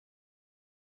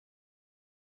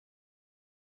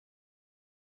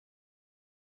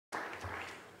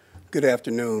Good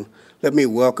afternoon. Let me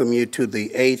welcome you to the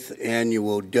 8th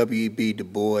annual W.E.B.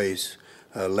 DuBois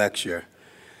lecture.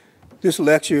 This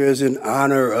lecture is in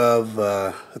honor of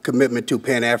a commitment to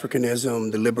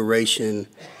Pan-Africanism, the liberation,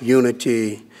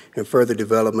 unity, and further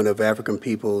development of African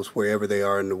peoples wherever they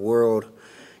are in the world.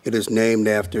 It is named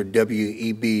after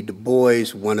W.E.B.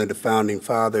 DuBois, one of the founding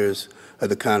fathers of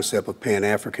the concept of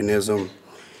Pan-Africanism.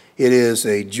 It is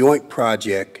a joint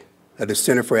project of the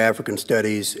Center for African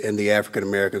Studies and the African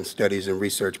American Studies and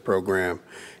Research Program,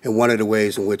 and one of the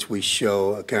ways in which we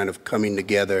show a kind of coming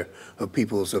together of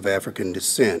peoples of African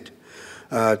descent.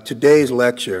 Today's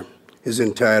lecture is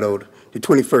entitled The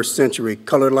 21st Century,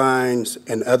 Color Lines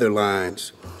and Other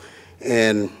Lines,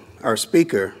 and our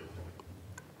speaker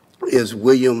is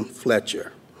William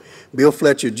Fletcher. Bill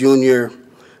Fletcher, Jr.,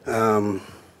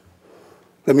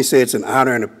 let me say it's an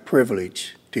honor and a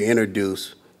privilege to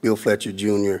introduce Bill Fletcher,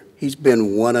 Jr. He's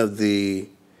been one of the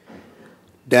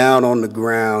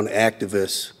down-on-the-ground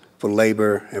activists for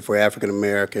labor and for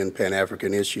African-American,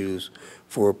 Pan-African issues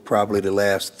for probably the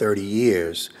last 30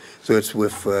 years. So it's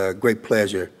with great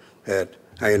pleasure that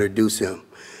I introduce him.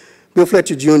 Bill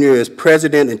Fletcher, Jr. is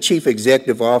President and Chief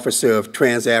Executive Officer of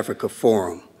TransAfrica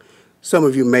Forum. Some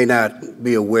of you may not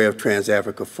be aware of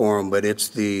TransAfrica Forum, but it's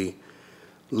the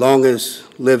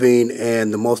longest living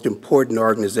and the most important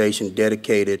organization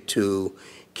dedicated to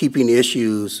keeping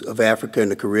issues of Africa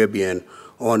and the Caribbean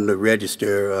on the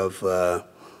register of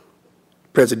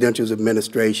presidential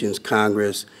administrations,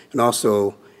 Congress, and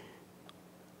also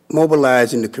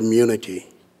mobilizing the community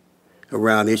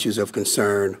around issues of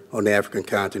concern on the African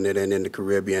continent and in the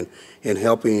Caribbean, and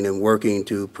helping and working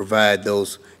to provide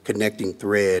those connecting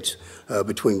threads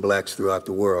between blacks throughout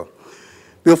the world.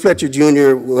 Bill Fletcher,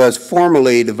 Jr. was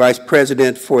formerly the Vice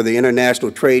President for the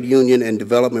International Trade Union and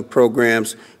Development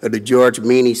Programs of the George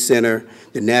Meany Center,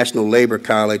 the National Labor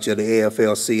College of the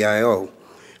AFL-CIO.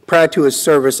 Prior to his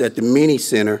service at the Meany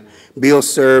Center, Bill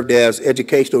served as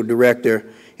Educational Director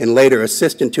and later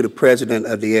Assistant to the President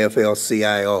of the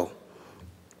AFL-CIO.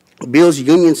 Bill's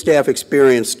union staff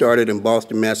experience started in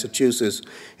Boston, Massachusetts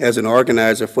as an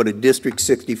organizer for the District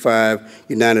 65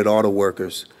 United Auto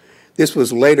Workers. This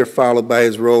was later followed by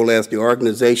his role as the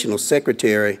organizational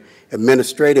secretary,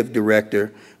 administrative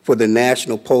director for the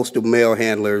National Postal Mail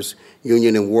Handlers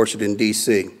Union in Washington,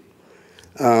 D.C.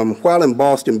 While in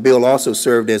Boston, Bill also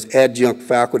served as adjunct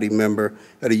faculty member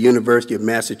at the University of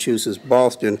Massachusetts,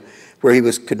 Boston, where he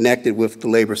was connected with the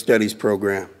Labor Studies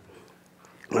program.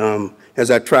 As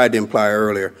I tried to imply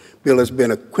earlier, Bill has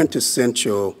been a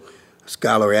quintessential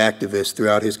scholar activist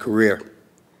throughout his career.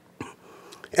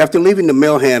 After leaving the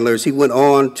mail handlers, he went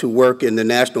on to work in the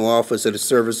National Office of the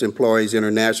Service Employees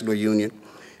International Union,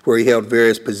 where he held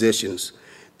various positions,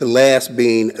 the last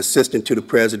being assistant to the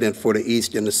president for the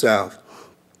East and the South.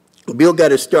 Bill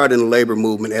got his start in the labor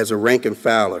movement as a rank and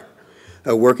filer,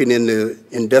 working in the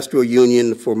Industrial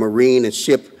Union for Marine and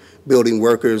Shipbuilding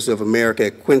Workers of America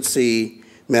at Quincy,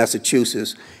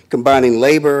 Massachusetts. Combining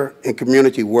labor and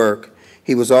community work,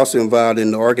 he was also involved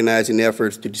in the organizing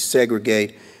efforts to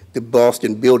desegregate the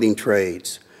Boston building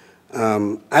trades.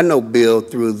 I know Bill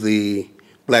through the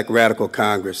Black Radical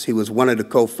Congress. He was one of the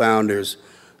co-founders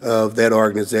of that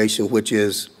organization, which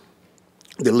is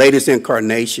the latest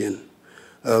incarnation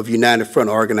of United Front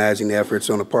organizing efforts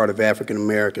on the part of African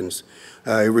Americans.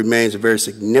 It remains a very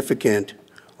significant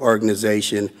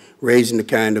organization, raising the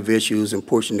kind of issues and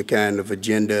pushing the kind of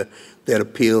agenda that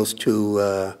appeals to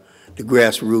the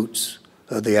grassroots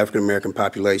of the African American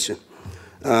population.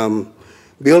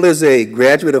 Bill is a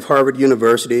graduate of Harvard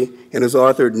University and has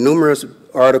authored numerous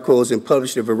articles and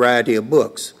published a variety of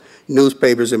books,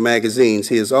 newspapers, and magazines.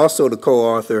 He is also the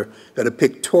co-author of the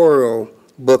pictorial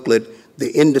booklet,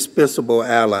 The Indispensable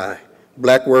Ally,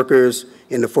 Black Workers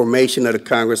in the Formation of the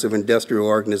Congress of Industrial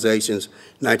Organizations,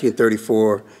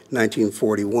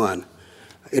 1934-1941.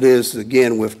 It is,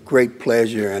 again, with great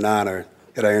pleasure and honor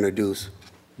that I introduce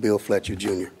Bill Fletcher,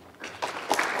 Jr.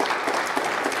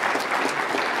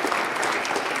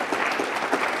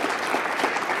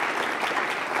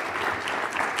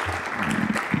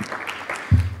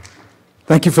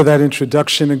 Thank you for that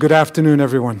introduction, and good afternoon,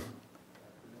 everyone.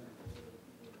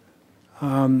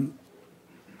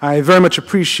 I very much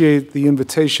appreciate the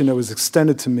invitation that was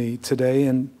extended to me today,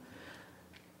 and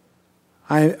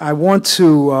I want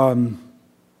to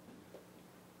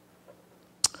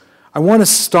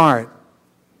start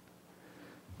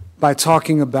by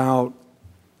talking about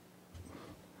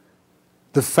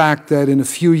the fact that in a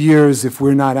few years, if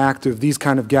we're not active, these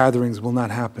kind of gatherings will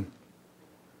not happen.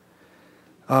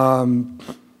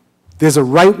 There's a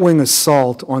right-wing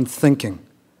assault on thinking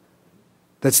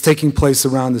that's taking place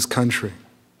around this country.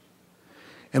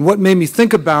 And what made me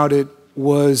think about it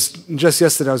was just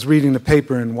yesterday I was reading the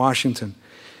paper in Washington.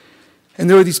 And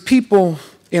there are these people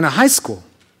in a high school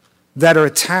that are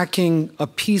attacking a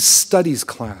peace studies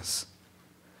class.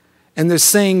 And they're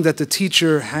saying that the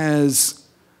teacher has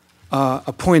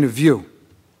a point of view.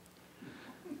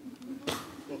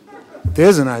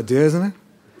 There's an idea, isn't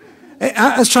it?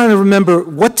 I was trying to remember,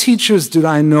 what teachers did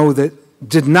I know that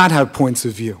did not have points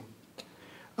of view?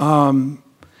 I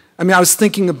was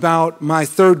thinking about my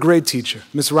third grade teacher,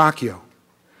 Miss Rocchio,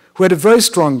 who had a very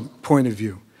strong point of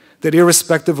view, that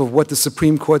irrespective of what the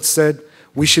Supreme Court said,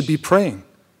 we should be praying,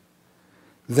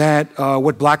 that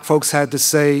what black folks had to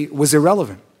say was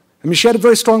irrelevant. She had a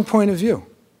very strong point of view.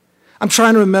 I'm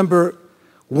trying to remember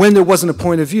when there wasn't a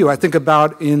point of view. I think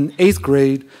about in 8th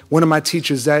grade, one of my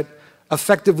teachers that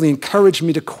effectively encouraged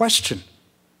me to question.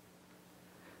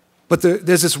 But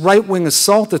there's this right-wing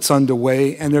assault that's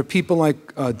underway, and there are people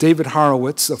like David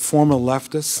Horowitz, a former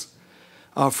leftist,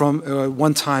 from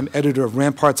one-time editor of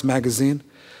Ramparts magazine,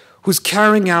 who's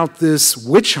carrying out this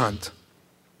witch hunt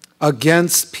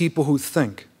against people who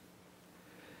think.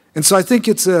 And so I think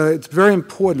it's very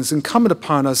important, it's incumbent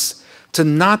upon us to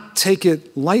not take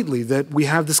it lightly that we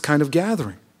have this kind of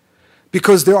gathering.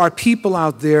 Because there are people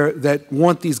out there that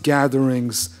want these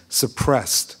gatherings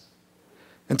suppressed.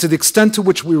 And to the extent to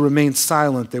which we remain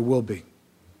silent, there will be.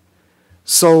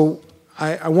 So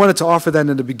I wanted to offer that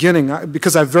in the beginning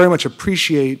because I very much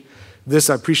appreciate this.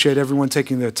 I appreciate everyone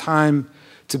taking their time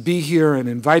to be here and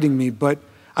inviting me, but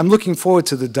I'm looking forward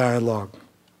to the dialogue.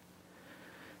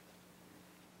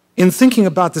 In thinking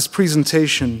about this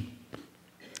presentation,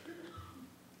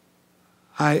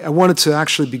 I wanted to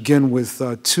actually begin with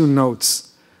 2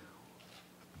 notes.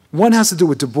 One has to do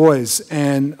with DuBois,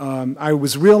 and I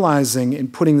was realizing in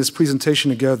putting this presentation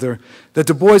together that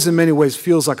DuBois in many ways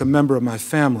feels like a member of my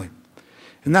family.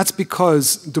 And that's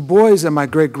because DuBois and my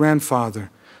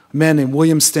great-grandfather, a man named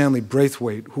William Stanley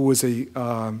Braithwaite, who was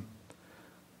a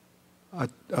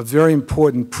very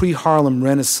important pre-Harlem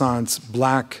Renaissance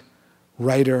black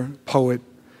writer, poet,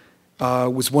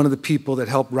 was one of the people that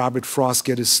helped Robert Frost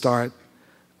get his start.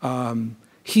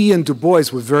 He and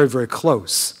DuBois were very, very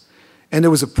close. And there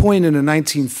was a point in the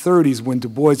 1930s when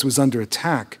DuBois was under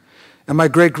attack. And my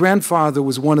great-grandfather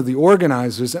was one of the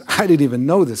organizers, and I didn't even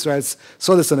know this. Right? I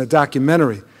saw this in a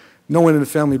documentary. No one in the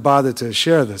family bothered to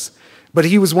share this. But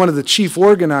he was one of the chief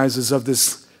organizers of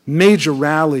this major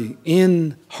rally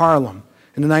in Harlem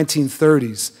in the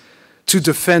 1930s to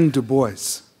defend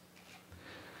DuBois.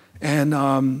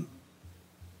 And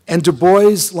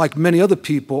DuBois, like many other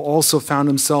people, also found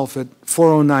himself at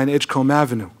 409 Edgecombe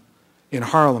Avenue in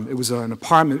Harlem. It was an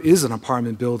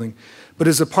apartment building, but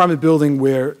it's an apartment building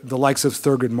where the likes of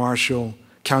Thurgood Marshall,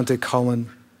 Count de Cullen,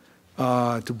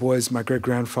 DuBois, my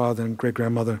great-grandfather and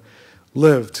great-grandmother,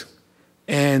 lived.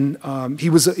 And he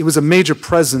was a major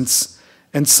presence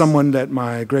and someone that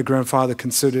my great-grandfather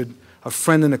considered a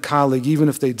friend and a colleague, even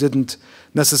if they didn't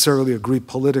necessarily agree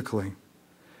politically.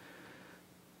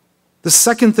 The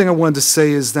second thing I wanted to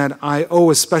say is that I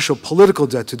owe a special political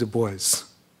debt to DuBois.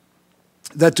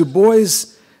 That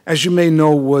DuBois, as you may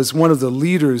know, was one of the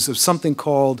leaders of something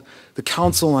called the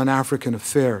Council on African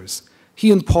Affairs.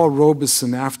 He and Paul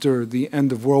Robeson, after the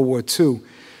end of World War II,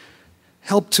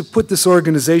 helped to put this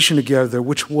organization together,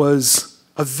 which was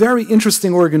a very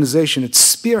interesting organization. It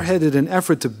spearheaded an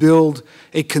effort to build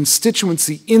a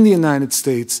constituency in the United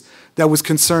States that was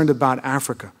concerned about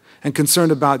Africa and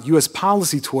concerned about U.S.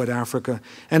 policy toward Africa,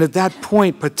 and at that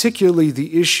point, particularly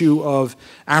the issue of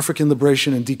African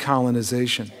liberation and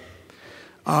decolonization.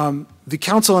 The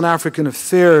Council on African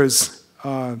Affairs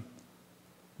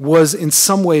was in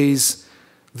some ways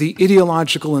the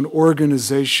ideological and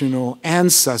organizational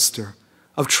ancestor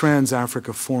of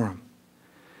TransAfrica Forum.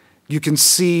 You can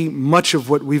see much of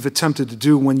what we've attempted to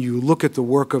do when you look at the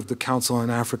work of the Council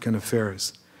on African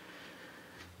Affairs.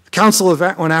 The Council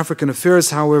on African Affairs,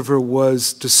 however,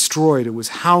 was destroyed. It was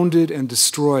hounded and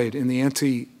destroyed in the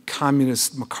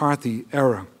anti-communist McCarthy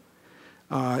era.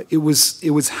 It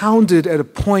was hounded at a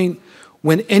point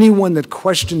when anyone that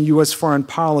questioned U.S. foreign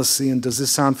policy, and does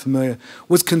this sound familiar,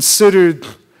 was considered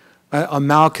a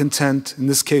malcontent, in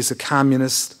this case a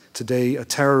communist, today a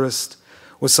terrorist,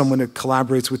 or someone that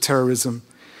collaborates with terrorism.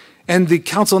 And the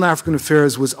Council on African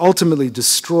Affairs was ultimately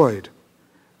destroyed.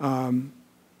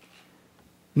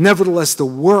 Nevertheless, the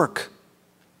work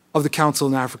of the Council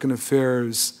on African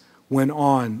Affairs went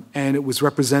on, and it was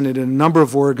represented in a number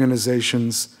of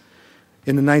organizations.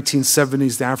 In the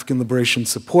 1970s, the African Liberation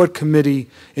Support Committee,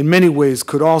 in many ways,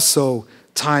 could also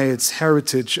tie its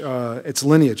heritage, its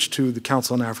lineage to the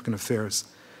Council on African Affairs.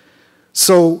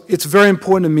 So it's very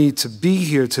important to me to be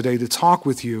here today to talk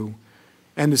with you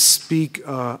and to speak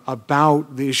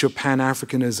about the issue of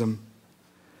Pan-Africanism,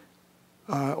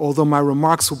 although my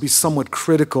remarks will be somewhat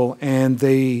critical and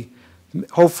they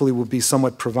hopefully will be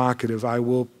somewhat provocative. I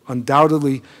will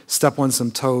undoubtedly step on some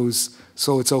toes,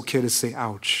 so it's okay to say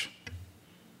ouch.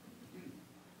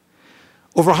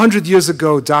 Over 100 years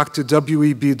ago, Dr.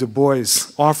 W.E.B.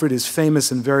 DuBois offered his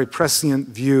famous and very prescient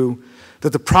view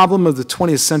that the problem of the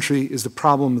 20th century is the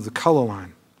problem of the color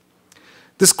line.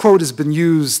 This quote has been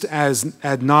used as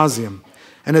ad nauseum,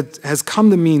 and it has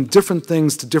come to mean different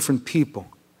things to different people.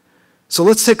 So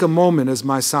let's take a moment, as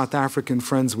my South African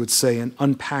friends would say, and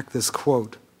unpack this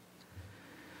quote.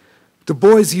 Du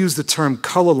Bois used the term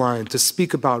color line to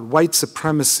speak about white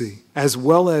supremacy, as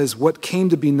well as what came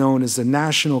to be known as the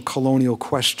national colonial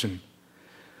question.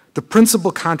 The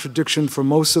principal contradiction for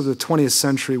most of the 20th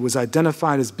century was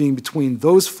identified as being between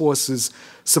those forces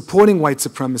supporting white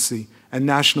supremacy and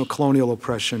national colonial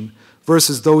oppression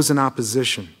versus those in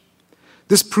opposition.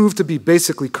 This proved to be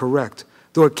basically correct,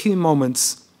 though at key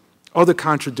moments, other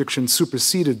contradictions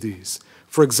superseded these.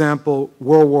 For example,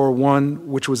 World War I,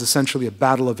 which was essentially a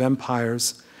battle of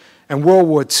empires, and World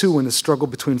War II in the struggle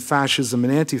between fascism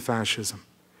and anti-fascism.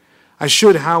 I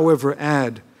should, however,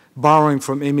 add, borrowing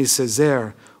from Aimé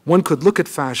Césaire, one could look at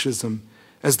fascism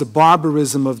as the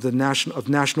barbarism of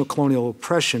national colonial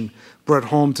oppression brought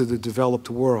home to the developed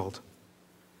world.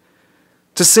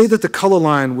 To say that the color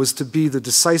line was to be the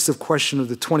decisive question of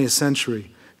the 20th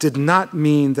century did not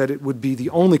mean that it would be the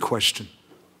only question.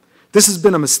 This has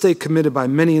been a mistake committed by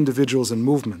many individuals and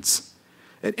movements.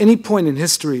 At any point in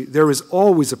history, there is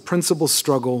always a principal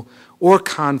struggle or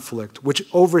conflict which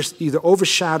either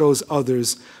overshadows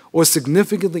others or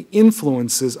significantly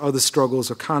influences other struggles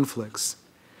or conflicts.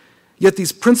 Yet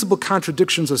these principal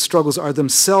contradictions or struggles are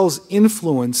themselves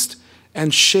influenced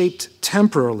and shaped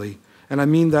temporarily, and I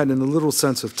mean that in the literal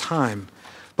sense of time,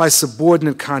 by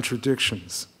subordinate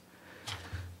contradictions.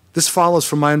 This follows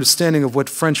from my understanding of what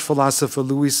French philosopher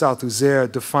Louis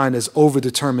Althusser defined as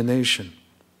overdetermination.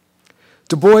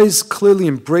 Du Bois clearly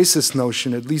embraced this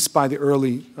notion, at least by the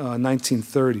early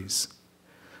 1930s.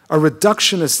 A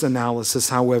reductionist analysis,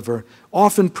 however,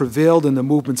 often prevailed in the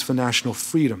movements for national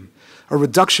freedom, a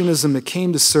reductionism that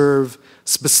came to serve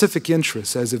specific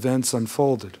interests as events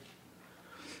unfolded.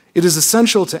 It is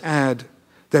essential to add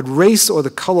that race or the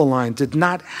color line did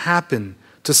not happen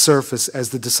to surface as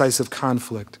the decisive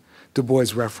conflict Du Bois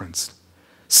referenced.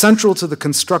 Central to the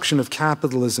construction of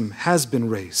capitalism has been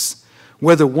race,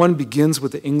 whether one begins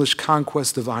with the English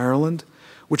conquest of Ireland,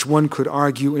 which one could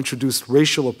argue introduced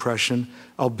racial oppression,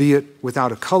 albeit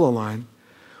without a color line,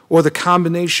 or the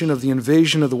combination of the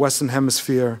invasion of the Western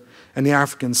Hemisphere and the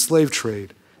African slave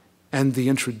trade, and the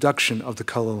introduction of the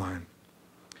color line.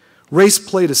 Race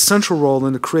played a central role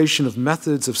in the creation of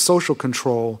methods of social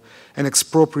control and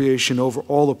expropriation over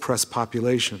all oppressed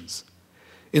populations.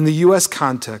 In the US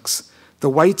context, the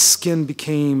white skin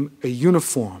became a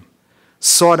uniform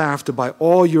sought after by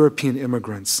all European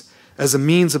immigrants as a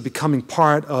means of becoming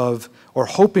part of, or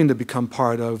hoping to become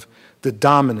part of, the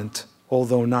dominant,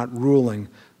 although not ruling,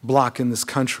 bloc in this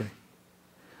country.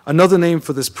 Another name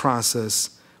for this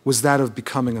process was that of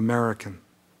becoming American.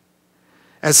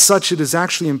 As such, it is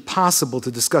actually impossible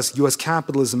to discuss US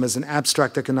capitalism as an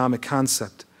abstract economic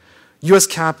concept. US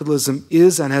capitalism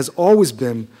is and has always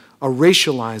been a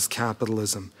racialized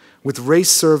capitalism, with race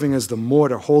serving as the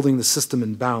mortar holding the system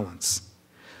in balance.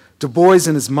 Du Bois,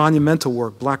 in his monumental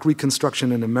work, Black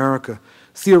Reconstruction in America,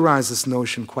 theorized this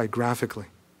notion quite graphically.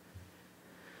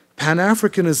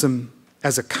 Pan-Africanism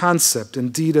as a concept,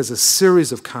 indeed as a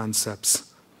series of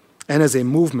concepts, and as a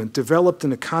movement, developed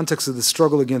in the context of the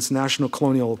struggle against national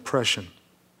colonial oppression.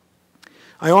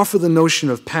 I offer the notion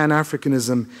of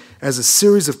Pan-Africanism as a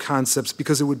series of concepts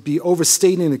because it would be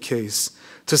overstating the case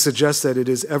to suggest that it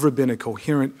has ever been a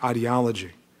coherent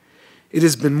ideology. It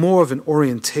has been more of an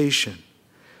orientation.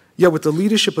 Yet with the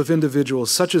leadership of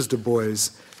individuals such as Du Bois,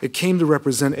 it came to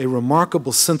represent a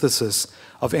remarkable synthesis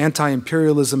of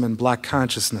anti-imperialism and Black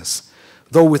consciousness,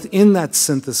 though within that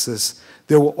synthesis,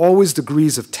 there were always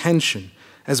degrees of tension,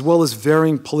 as well as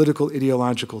varying political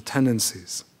ideological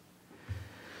tendencies.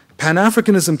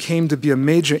 Pan-Africanism came to be a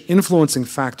major influencing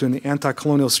factor in the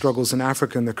anti-colonial struggles in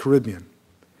Africa and the Caribbean.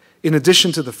 In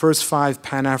addition to the first 5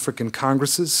 Pan-African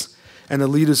Congresses and the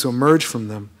leaders who emerged from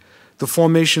them, the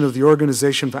formation of the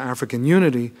Organization for African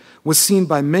Unity was seen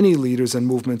by many leaders and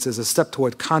movements as a step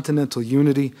toward continental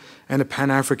unity and a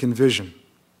Pan-African vision.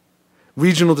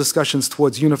 Regional discussions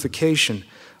towards unification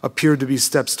appeared to be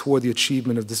steps toward the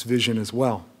achievement of this vision as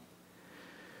well.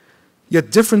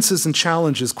 Yet differences and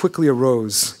challenges quickly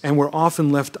arose and were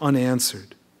often left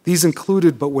unanswered. These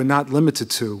included, but were not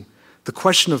limited to, the the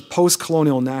question of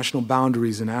post-colonial national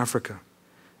boundaries in Africa,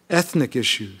 ethnic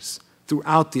issues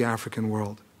throughout the African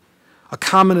world, a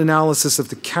common analysis of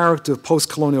the character of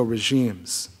post-colonial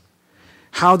regimes,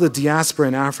 how the diaspora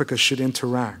in Africa should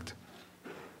interact,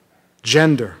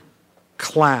 gender,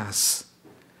 class,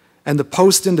 and the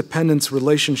post-independence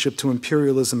relationship to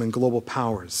imperialism and global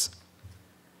powers.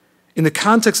 In the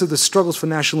context of the struggles for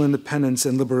national independence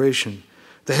and liberation,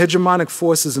 the hegemonic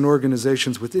forces and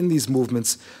organizations within these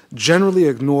movements generally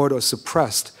ignored or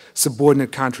suppressed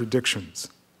subordinate contradictions,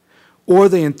 or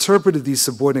they interpreted these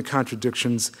subordinate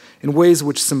contradictions in ways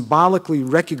which symbolically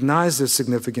recognized their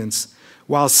significance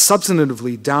while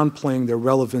substantively downplaying their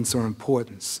relevance or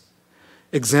importance.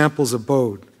 Examples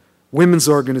abode: women's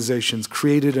organizations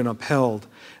created and upheld,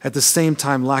 at the same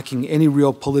time lacking any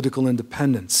real political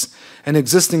independence, and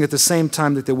existing at the same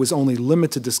time that there was only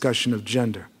limited discussion of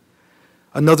gender.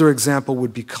 Another example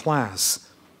would be class,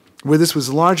 where this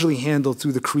was largely handled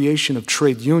through the creation of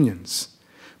trade unions,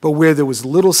 but where there was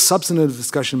little substantive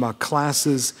discussion about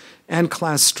classes and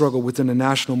class struggle within the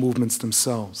national movements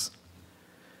themselves.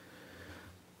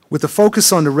 With the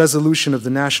focus on the resolution of the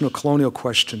national colonial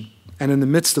question, and in the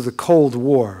midst of the Cold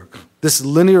War, this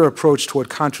linear approach toward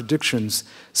contradictions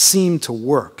seemed to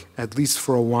work, at least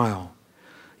for a while.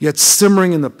 Yet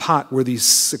simmering in the pot were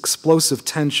these explosive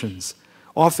tensions,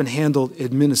 often handled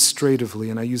administratively,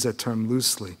 and I use that term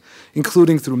loosely,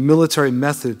 including through military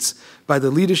methods by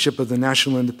the leadership of the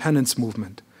national independence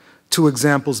movement, two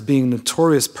examples being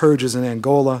notorious purges in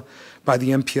Angola by the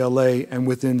MPLA and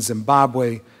within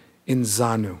Zimbabwe in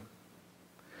ZANU.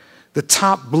 The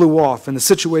top blew off and the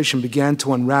situation began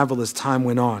to unravel as time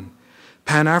went on.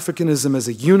 Pan-Africanism as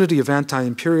a unity of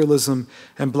anti-imperialism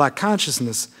and black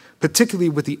consciousness, particularly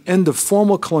with the end of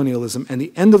formal colonialism and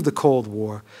the end of the Cold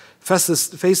War,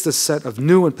 faced a set of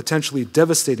new and potentially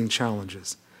devastating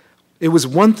challenges. It was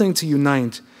one thing to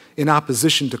unite in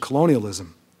opposition to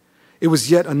colonialism. It was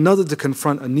yet another to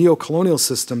confront a neo-colonial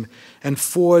system and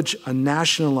forge a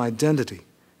national identity,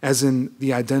 as in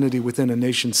the identity within a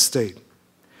nation state.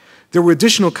 There were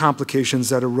additional complications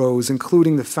that arose,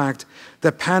 including the fact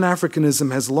that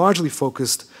Pan-Africanism has largely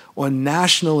focused on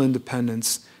national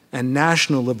independence and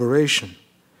national liberation.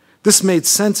 This made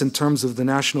sense in terms of the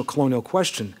national colonial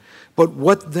question, but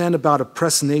what then about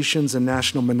oppressed nations and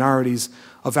national minorities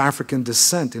of African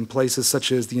descent in places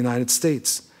such as the United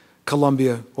States,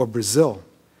 Colombia, or Brazil?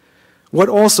 What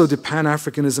also did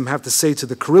Pan-Africanism have to say to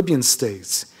the Caribbean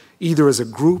states, either as a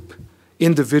group,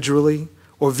 individually,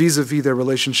 or vis-a-vis their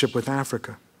relationship with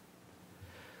Africa?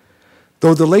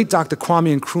 Though the late Dr.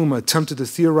 Kwame Nkrumah attempted to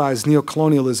theorize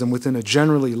neocolonialism within a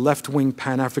generally left-wing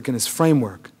Pan-Africanist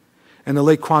framework, and the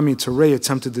late Kwame Ture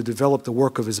attempted to develop the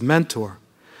work of his mentor,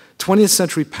 20th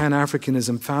century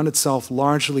Pan-Africanism found itself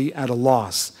largely at a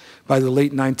loss by the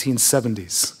late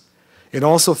 1970s. It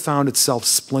also found itself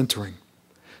splintering.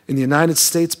 In the United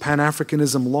States,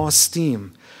 Pan-Africanism lost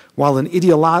steam, while an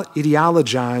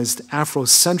ideologized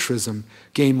Afrocentrism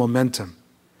gained momentum.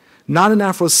 Not an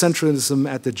Afrocentrism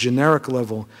at the generic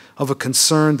level of a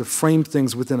concern to frame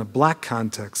things within a black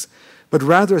context, but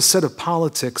rather a set of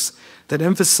politics that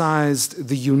emphasized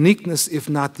the uniqueness, if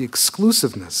not the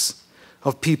exclusiveness,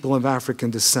 of people of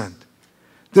African descent.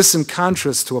 This in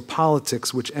contrast to a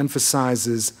politics which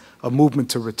emphasizes a movement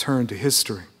to return to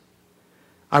history.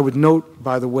 I would note,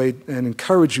 by the way, and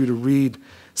encourage you to read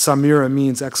Samir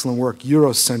Amin's excellent work,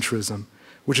 Eurocentrism,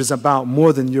 which is about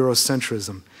more than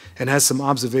Eurocentrism and has some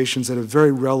observations that are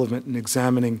very relevant in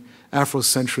examining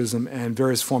Afrocentrism and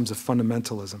various forms of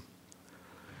fundamentalism.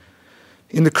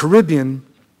 In the Caribbean,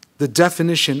 the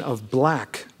definition of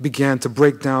black began to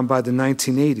break down by the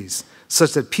 1980s,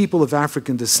 such that people of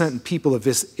African descent and people of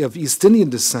East Indian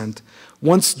descent,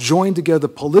 once joined together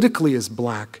politically as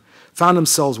black, found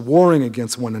themselves warring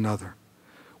against one another.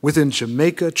 Within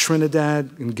Jamaica,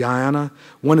 Trinidad, and Guyana,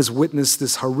 one has witnessed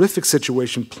this horrific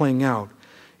situation playing out,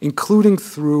 including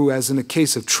through, as in the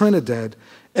case of Trinidad,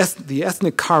 the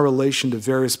ethnic correlation to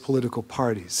various political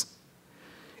parties.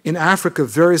 In Africa,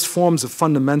 various forms of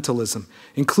fundamentalism,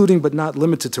 including but not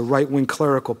limited to right-wing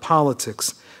clerical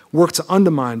politics, work to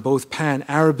undermine both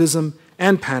Pan-Arabism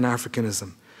and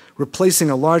Pan-Africanism, replacing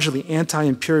a largely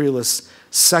anti-imperialist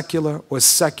secular or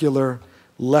secular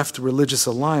left religious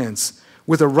alliance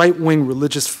with a right-wing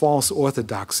religious false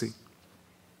orthodoxy.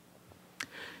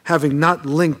 Having not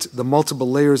linked the multiple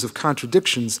layers of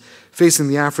contradictions facing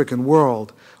the African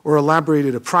world or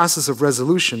elaborated a process of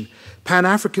resolution,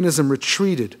 Pan-Africanism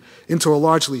retreated into a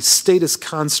largely statist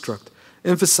construct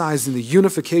emphasizing the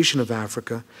unification of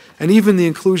Africa and even the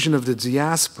inclusion of the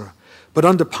diaspora, but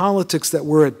under politics that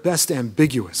were at best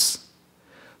ambiguous.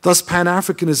 Thus,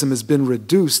 Pan-Africanism has been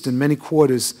reduced in many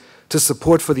quarters to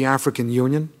support for the African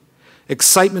Union,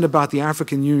 excitement about the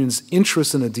African Union's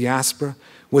interest in the diaspora,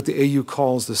 what the AU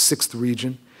calls the Sixth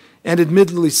Region, and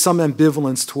admittedly some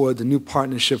ambivalence toward the new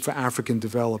Partnership for African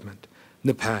Development,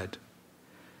 NEPAD.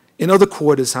 In other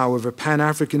quarters, however,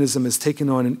 Pan-Africanism has taken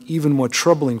on an even more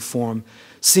troubling form,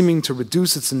 seeming to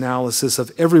reduce its analysis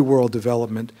of every world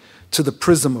development to the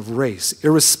prism of race,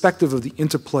 irrespective of the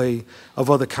interplay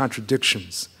of other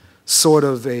contradictions, sort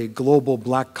of a global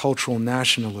black cultural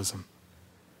nationalism.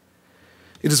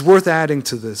 It is worth adding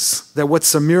to this that what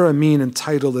Samir Amin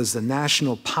entitled as the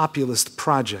national populist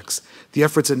projects, the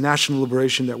efforts at national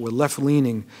liberation that were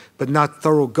left-leaning but not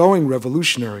thoroughgoing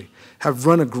revolutionary, have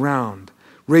run aground,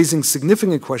 raising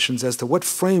significant questions as to what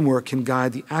framework can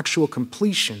guide the actual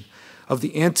completion of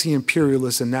the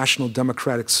anti-imperialist and national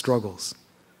democratic struggles.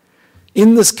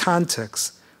 In this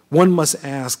context, one must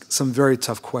ask some very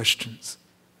tough questions.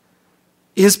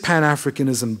 Is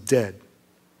Pan-Africanism dead?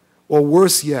 Or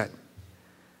worse yet,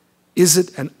 is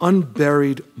it an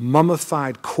unburied,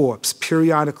 mummified corpse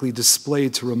periodically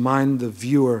displayed to remind the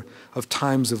viewer of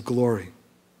times of glory?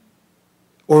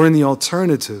 Or in the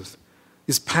alternative,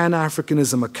 is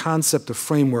Pan-Africanism a concept or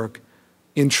framework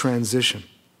in transition?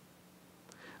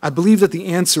 I believe that the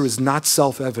answer is not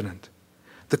self-evident.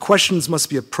 The questions must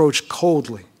be approached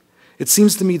coldly. It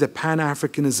seems to me that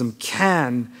Pan-Africanism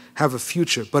can have a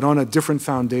future, but on a different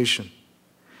foundation.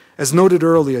 As noted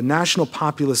earlier, national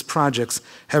populist projects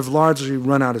have largely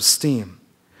run out of steam.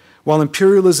 While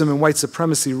imperialism and white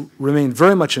supremacy remain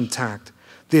very much intact,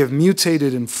 they have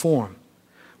mutated in form.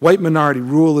 White minority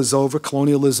rule is over,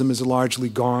 colonialism is largely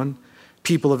gone,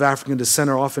 people of African descent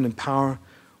are often in power.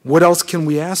 What else can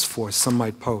we ask for, some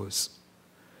might pose?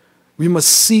 We must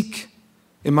seek,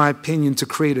 in my opinion, to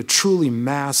create a truly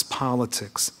mass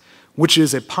politics, which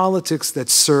is a politics that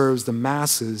serves the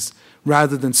masses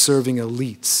rather than serving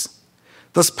elites.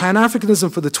 Thus,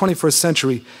 Pan-Africanism for the 21st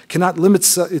century cannot limit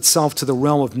itself to the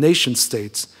realm of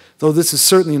nation-states, though this is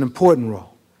certainly an important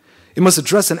role. It must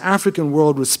address an African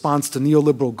world response to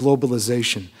neoliberal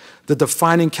globalization, the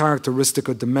defining characteristic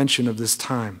or dimension of this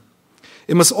time.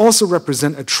 It must also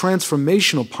represent a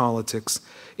transformational politics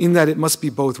in that it must be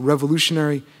both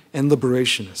revolutionary and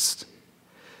liberationist.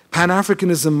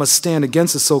 Pan-Africanism must stand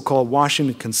against the so-called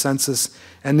Washington Consensus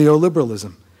and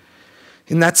neoliberalism.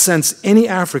 In that sense, any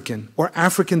African or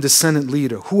African-descendant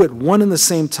leader who at one and the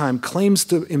same time claims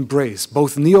to embrace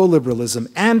both neoliberalism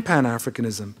and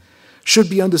Pan-Africanism should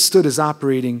be understood as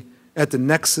operating at the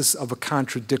nexus of a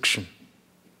contradiction.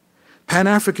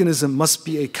 Pan-Africanism must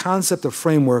be a concept or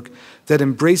framework that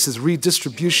embraces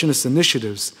redistributionist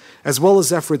initiatives as well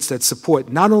as efforts that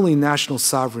support not only national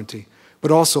sovereignty,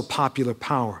 but also popular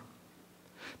power.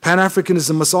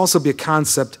 Pan-Africanism must also be a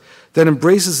concept that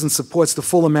embraces and supports the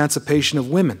full emancipation of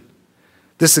women.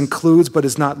 This includes, but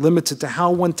is not limited to,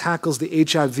 how one tackles the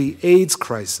HIV/AIDS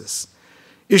crisis,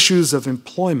 issues of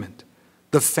employment,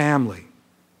 the family,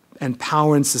 and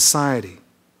power in society.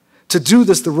 To do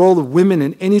this, the role of women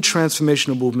in any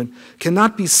transformational movement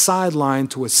cannot be sidelined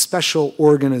to a special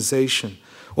organization,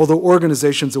 although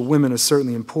organizations of women are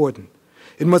certainly important.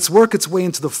 It must work its way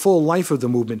into the full life of the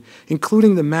movement,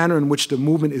 including the manner in which the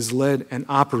movement is led and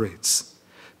operates.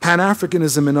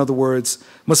 Pan-Africanism, in other words,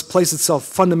 must place itself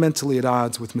fundamentally at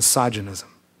odds with misogynism.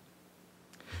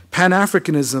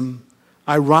 Pan-Africanism,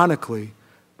 ironically,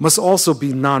 must also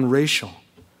be non-racial,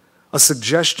 a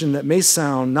suggestion that may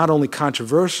sound not only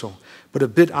controversial, but a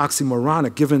bit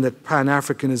oxymoronic, given that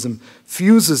Pan-Africanism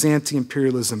fuses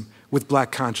anti-imperialism with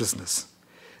black consciousness.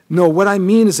 No, what I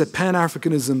mean is that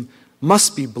Pan-Africanism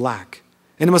must be black,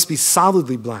 and it must be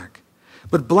solidly black.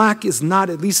 But black is not,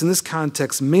 at least in this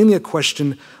context, mainly a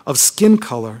question of skin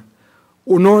color,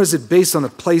 or nor is it based on a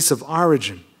place of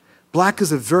origin. Black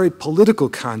is a very political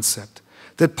concept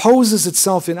that poses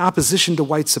itself in opposition to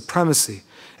white supremacy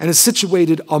and is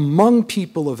situated among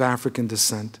people of African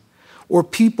descent or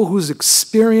people whose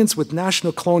experience with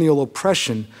national colonial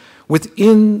oppression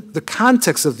within the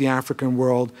context of the African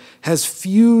world has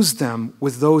fused them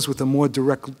with those with a more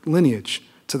direct lineage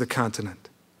to the continent.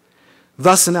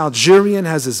 Thus, an Algerian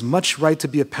has as much right to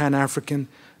be a Pan-African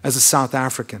as a South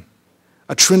African.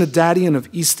 A Trinidadian of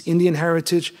East Indian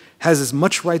heritage has as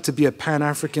much right to be a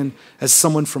Pan-African as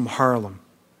someone from Harlem.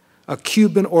 A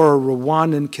Cuban or a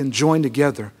Rwandan can join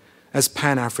together as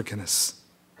Pan-Africanists.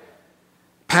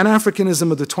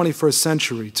 Pan-Africanism of the 21st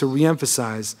century, to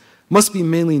reemphasize, must be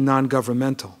mainly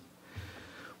non-governmental.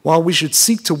 While we should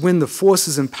seek to win the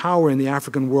forces and power in the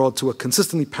African world to a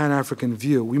consistently Pan-African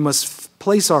view, we must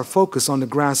place our focus on the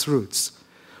grassroots.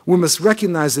 We must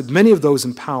recognize that many of those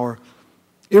in power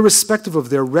irrespective of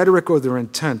their rhetoric or their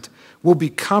intent, will be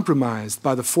compromised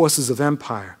by the forces of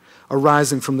empire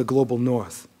arising from the global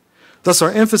north. Thus,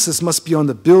 our emphasis must be on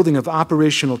the building of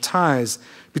operational ties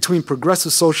between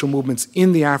progressive social movements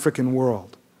in the African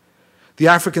world. The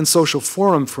African Social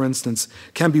Forum, for instance,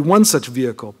 can be one such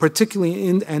vehicle, particularly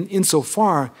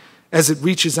insofar as it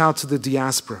reaches out to the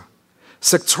diaspora.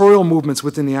 Sectorial movements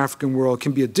within the African world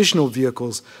can be additional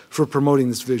vehicles for promoting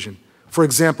this vision, for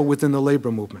example, within the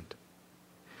labor movement.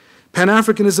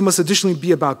 Pan-Africanism must additionally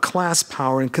be about class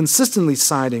power and consistently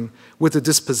siding with the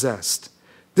dispossessed.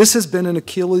 This has been an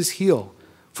Achilles heel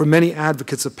for many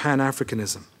advocates of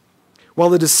Pan-Africanism.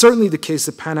 While it is certainly the case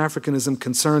that Pan-Africanism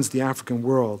concerns the African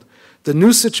world, the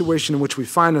new situation in which we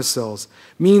find ourselves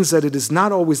means that it is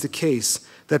not always the case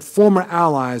that former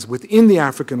allies within the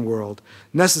African world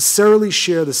necessarily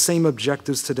share the same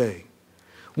objectives today.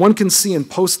 One can see in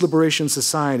post-liberation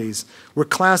societies where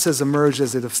class has emerged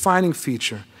as a defining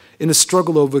feature in a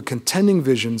struggle over contending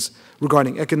visions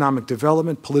regarding economic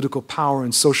development, political power,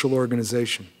 and social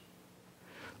organization.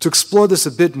 To explore this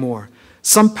a bit more,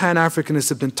 some Pan-Africanists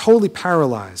have been totally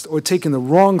paralyzed or taken the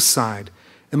wrong side,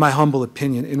 in my humble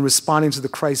opinion, in responding to the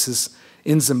crisis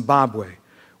in Zimbabwe,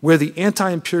 where the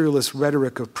anti-imperialist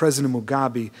rhetoric of President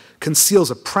Mugabe conceals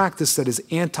a practice that is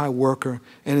anti-worker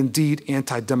and indeed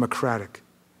anti-democratic.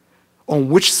 On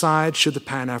which side should the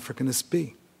Pan-Africanists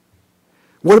be?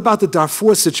 What about the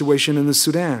Darfur situation in the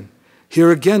Sudan?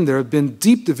 Here again, there have been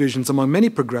deep divisions among many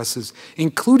progressives,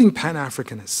 including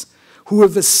Pan-Africanists, who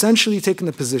have essentially taken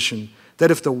the position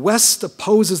that if the West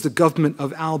opposes the government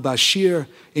of al-Bashir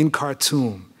in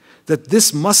Khartoum, that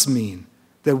this must mean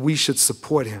that we should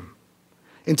support him.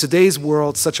 In today's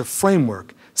world, such a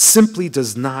framework simply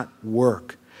does not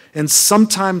work and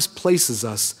sometimes places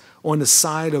us on the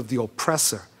side of the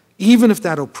oppressor, even if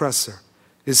that oppressor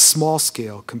is small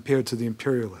scale compared to the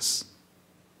imperialists.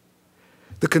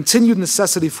 The continued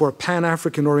necessity for a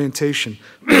Pan-African orientation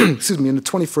in the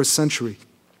 21st century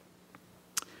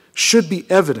should be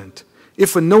evident,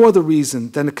 if for no other reason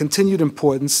than the continued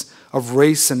importance of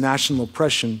race and national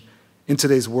oppression in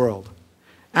today's world.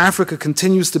 Africa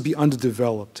continues to be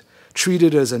underdeveloped,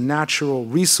 treated as a natural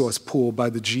resource pool by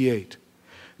the G8.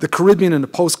 The Caribbean in the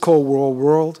post-Cold War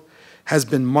world has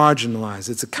been marginalized.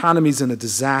 Its economy is in a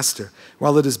disaster,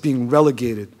 while it is being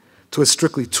relegated to a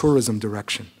strictly tourism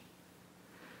direction.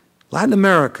 Latin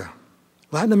America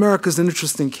is an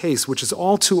interesting case, which is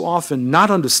all too often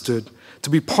not understood to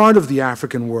be part of the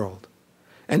African world.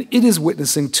 And it is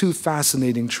witnessing two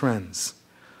fascinating trends.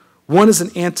 One is an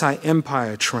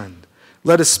anti-empire trend,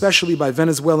 led especially by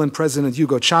Venezuelan President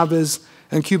Hugo Chavez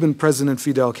and Cuban President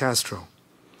Fidel Castro.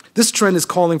 This trend is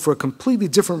calling for a completely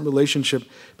different relationship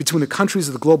between the countries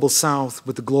of the global South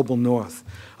with the global North,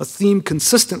 a theme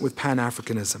consistent with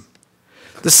Pan-Africanism.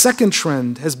 The second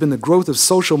trend has been the growth of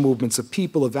social movements of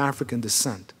people of African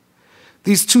descent.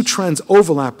 These two trends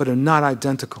overlap but are not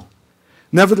identical.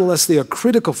 Nevertheless, they are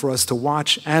critical for us to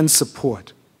watch and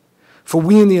support. For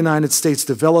we in the United States,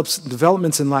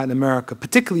 developments in Latin America,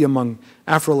 particularly among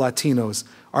Afro-Latinos,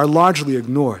 are largely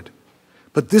ignored.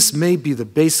 But this may be the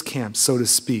base camp, so to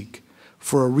speak,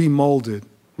 for a remolded,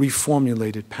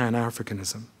 reformulated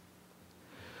Pan-Africanism.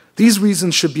 These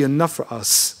reasons should be enough for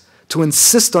us to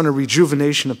insist on a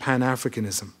rejuvenation of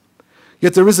Pan-Africanism.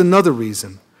 Yet there is another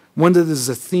reason, one that is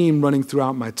a theme running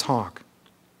throughout my talk.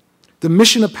 The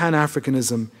mission of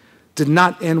Pan-Africanism did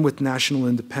not end with national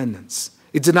independence.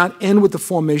 It did not end with the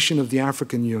formation of the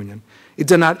African Union. It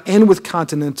will not end with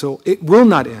continental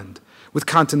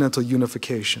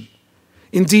unification.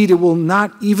 Indeed, it will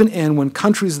not even end when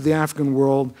countries of the African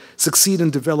world succeed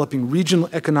in developing regional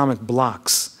economic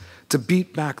blocs to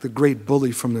beat back the great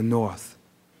bully from the north.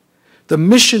 The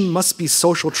mission must be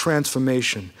social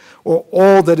transformation, or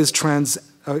all that is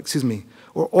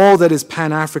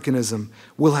Pan-Africanism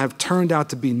will have turned out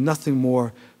to be nothing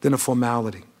more than a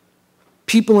formality.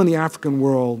 People in the African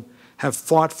world have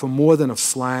fought for more than a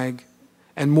flag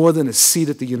and more than a seat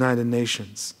at the United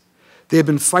Nations. They have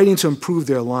been fighting to improve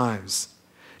their lives.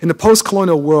 In the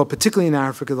post-colonial world, particularly in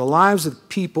Africa, the lives of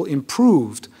people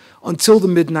improved until the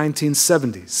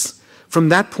mid-1970s. From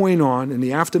that point on, in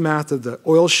the aftermath of the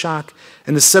oil shock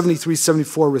and the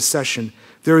 73-74 recession,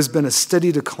 there has been a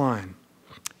steady decline.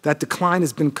 That decline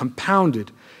has been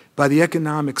compounded by the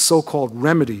economic so-called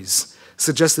remedies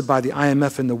suggested by the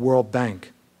IMF and the World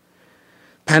Bank.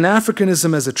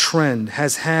 Pan-Africanism as a trend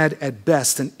has had, at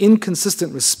best, an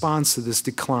inconsistent response to this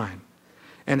decline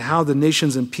and how the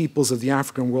nations and peoples of the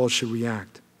African world should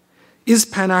react. Is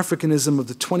Pan-Africanism of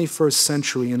the 21st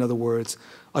century, in other words,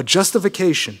 a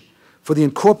justification for the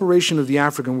incorporation of the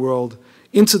African world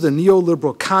into the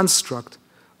neoliberal construct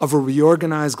of a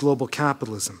reorganized global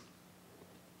capitalism?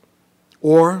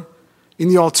 Or, in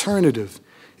the alternative,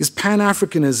 is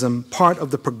Pan-Africanism part of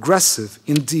the progressive,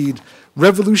 indeed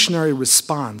revolutionary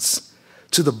response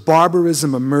to the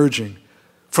barbarism emerging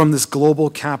from this global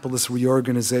capitalist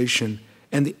reorganization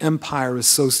and the empire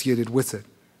associated with it?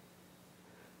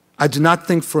 I do not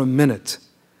think for a minute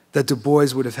that Du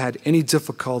Bois would have had any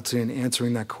difficulty in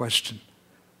answering that question.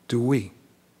 Do we?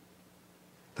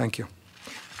 Thank you.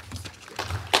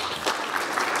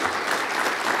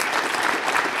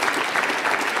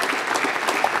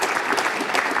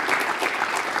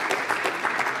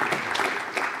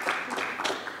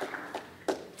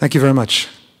 Thank you very much.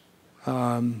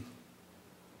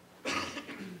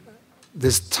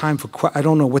 There's time for, I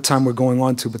don't know what time we're going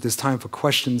on to, but there's time for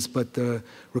questions, but the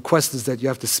request is that you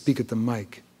have to speak at the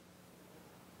mic.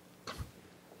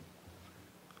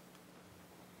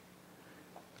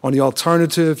 On the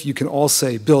alternative, you can all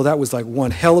say, Bill, that was like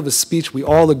one hell of a speech, we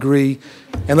all agree,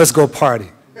 and let's go party.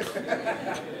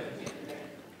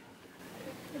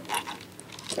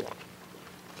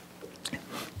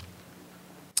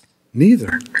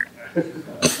 Neither.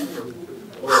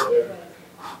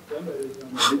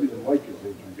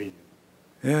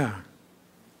 Yeah.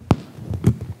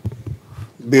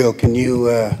 Bill, can you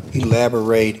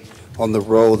elaborate on the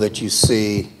role that you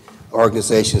see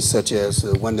organizations such as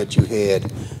the one that you had,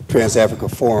 TransAfrica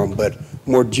Forum, but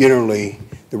more generally,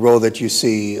 the role that you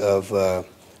see of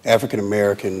African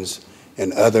Americans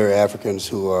and other Africans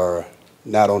who are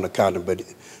not on the continent but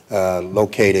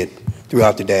located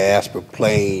throughout the diaspora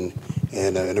playing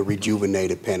in a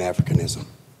rejuvenated Pan-Africanism?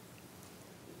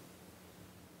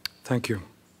 Thank you.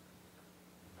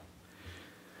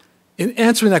 In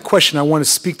answering that question, I want to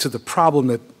speak to the problem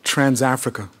that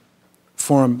TransAfrica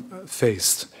Forum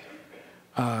faced.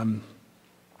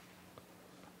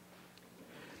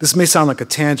 This may sound like a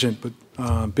tangent,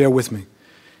 but bear with me.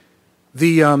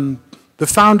 The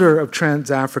founder of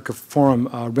TransAfrica Forum,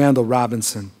 Randall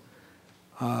Robinson,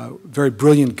 very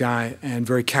brilliant guy and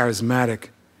very charismatic,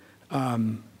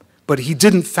 but he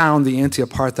didn't found the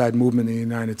anti-apartheid movement in the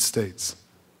United States.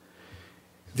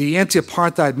 The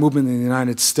anti-apartheid movement in the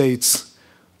United States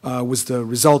was the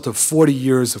result of 40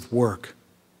 years of work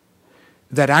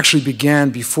that actually began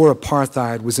before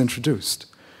apartheid was introduced.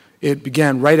 It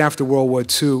began right after World War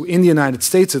II, in the United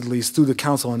States at least, through the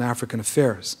Council on African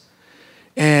Affairs.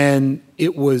 And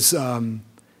it was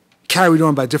carried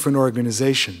on by different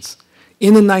organizations.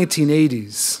 In the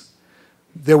 1980s,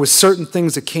 there were certain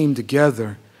things that came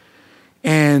together,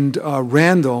 and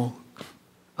Randall,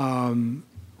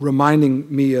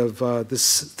 reminding me of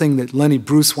this thing that Lenny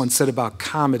Bruce once said about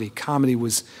comedy. Comedy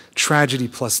was tragedy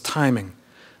plus timing.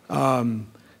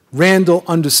 Randall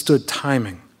understood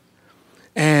timing.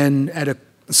 And at a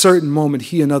certain moment,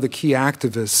 he and other key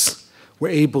activists were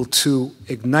able to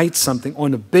ignite something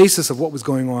on the basis of what was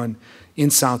going on in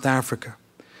South Africa.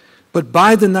 But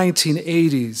by the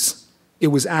 1980s, it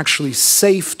was actually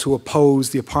safe to oppose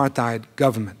the apartheid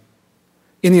government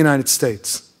in the United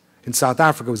States. In South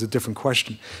Africa, it was a different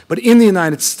question. But in the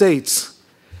United States,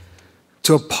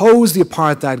 to oppose the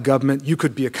apartheid government, you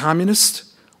could be a communist,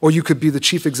 or you could be the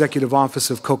chief executive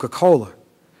officer of Coca-Cola.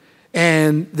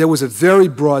 And there was a very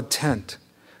broad tent.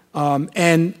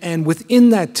 And within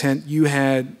that tent, you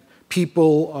had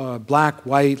people, black,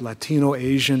 white, Latino,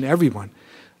 Asian, everyone.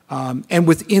 And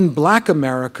within Black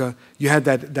America, you had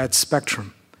that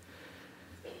spectrum.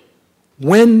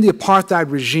 When the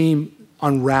apartheid regime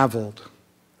unraveled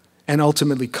and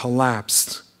ultimately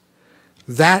collapsed,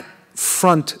 that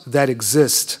front that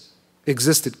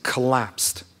existed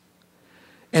collapsed.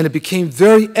 And it became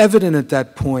very evident at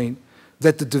that point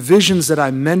that the divisions that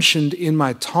I mentioned in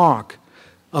my talk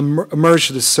emerged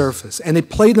to the surface. And they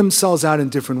played themselves out in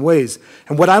different ways.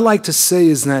 And what I like to say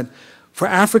is that for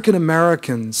African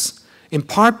Americans, in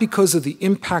part because of the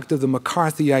impact of the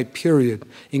McCarthyite period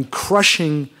in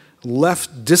crushing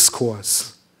left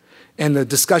discourse and the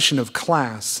discussion of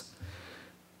class,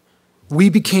 we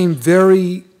became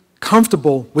very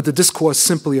comfortable with the discourse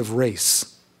simply of race.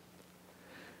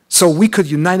 So we could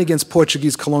unite against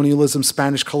Portuguese colonialism,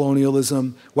 Spanish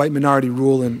colonialism, white minority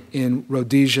rule in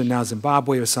Rhodesia, now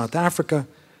Zimbabwe or South Africa.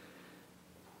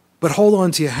 But hold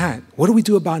on to your hat. What do we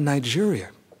do about Nigeria?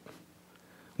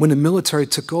 When the military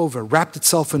took over, wrapped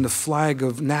itself in the flag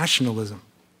of nationalism.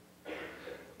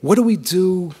 What do we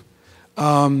do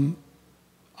about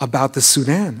the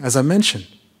Sudan, as I mentioned?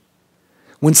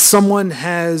 When someone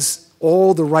has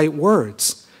all the right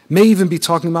words, may even be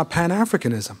talking about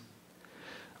Pan-Africanism.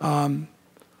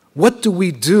 What do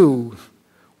we do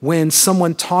when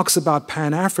someone talks about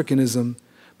Pan-Africanism,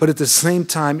 but at the same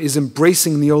time is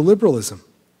embracing neoliberalism?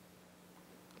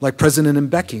 like President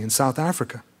Mbeki in South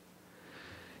Africa.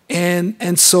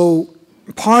 And so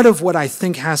part of what I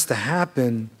think has to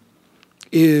happen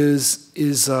is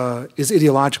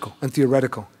ideological and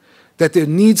theoretical, that there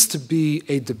needs to be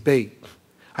a debate.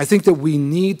 I think that we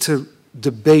need to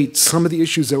debate some of the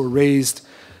issues that were raised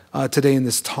today in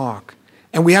this talk.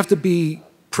 And we have to be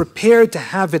prepared to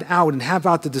have it out and have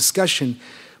out the discussion,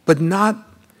 but the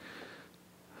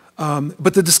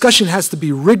discussion has to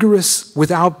be rigorous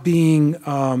without being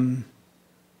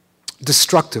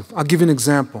destructive. I'll give you an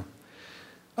example.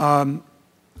 I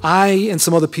and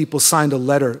some other people signed a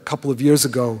letter a couple of years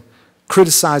ago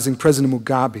criticizing President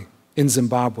Mugabe in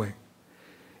Zimbabwe.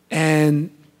 And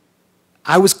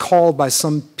I was called by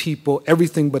some people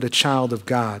everything but a child of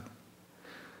God.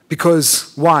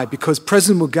 Because, why? Because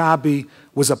President Mugabe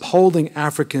was upholding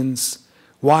Africans.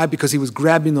 Why? Because he was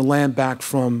grabbing the land back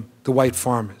from the white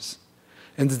farmers.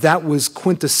 And that was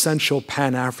quintessential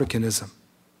Pan-Africanism.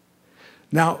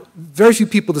 Now, very few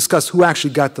people discuss who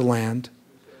actually got the land,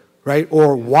 right?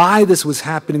 Or why this was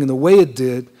happening in the way it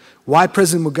did, why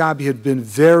President Mugabe had been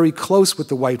very close with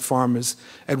the white farmers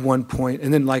at one point,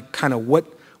 and then like kind of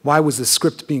why was the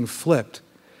script being flipped?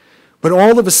 But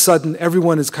all of a sudden,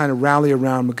 everyone is kind of rally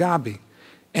around Mugabe.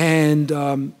 And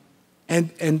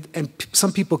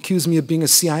some people accuse me of being a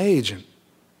CIA agent.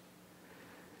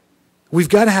 We've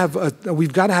got to have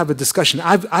a discussion.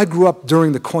 I grew up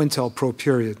during the COINTELPRO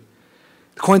period.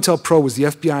 The COINTELPRO was the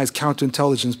FBI's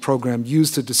counterintelligence program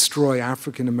used to destroy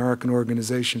African-American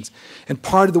organizations. And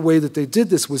part of the way that they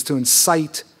did this was to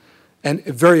incite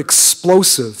very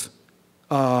explosive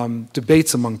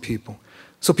debates among people.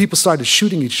 So people started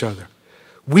shooting each other.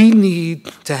 We need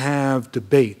to have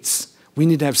debates. We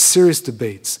need to have serious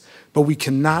debates, but we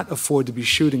cannot afford to be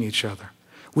shooting each other.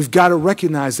 We've got to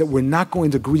recognize that we're not going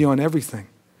to agree on everything.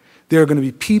 There are going to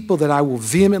be people that I will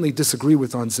vehemently disagree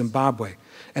with on Zimbabwe,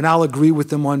 and I'll agree with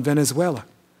them on Venezuela,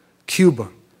 Cuba,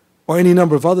 or any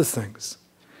number of other things.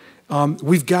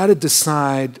 We've got to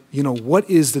decide, what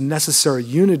is the necessary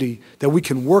unity that we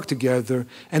can work together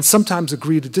and sometimes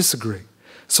agree to disagree.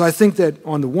 So I think that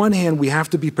on the one hand, we have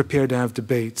to be prepared to have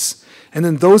debates, and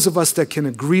then those of us that can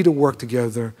agree to work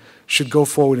together should go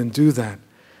forward and do that.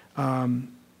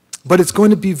 But it's going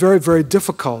to be very, very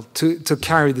difficult to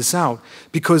carry this out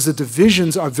because the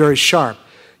divisions are very sharp.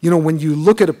 When you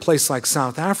look at a place like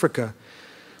South Africa,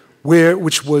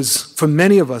 which was, for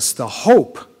many of us, the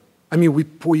hope. I mean,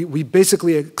 we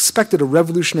basically expected a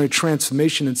revolutionary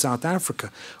transformation in South Africa,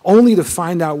 only to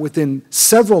find out within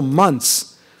several months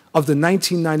of the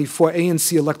 1994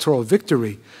 ANC electoral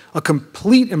victory, a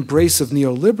complete embrace of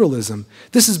neoliberalism.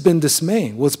 This has been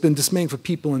dismaying. Well, it's been dismaying for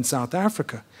people in South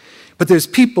Africa. But there's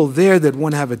people there that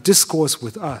want to have a discourse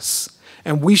with us,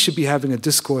 and we should be having a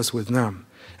discourse with them.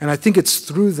 And I think it's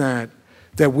through that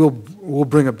we'll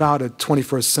bring about a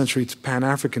 21st century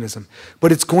Pan-Africanism.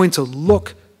 But it's going to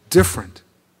look different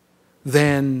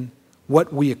than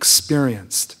what we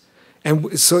experienced.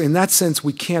 And so in that sense,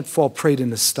 we can't fall prey to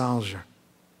nostalgia.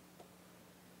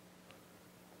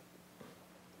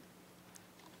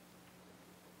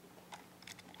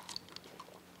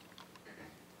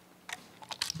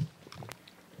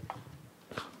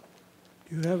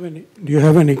 Do you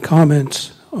have any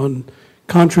comments on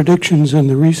contradictions in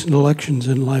the recent elections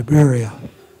in Liberia?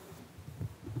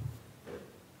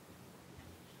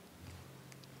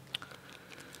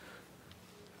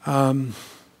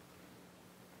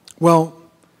 Well,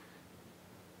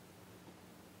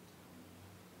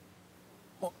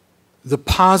 the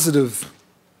positive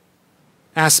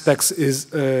aspects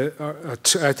I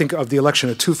think, of the election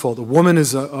are twofold. A woman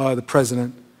is the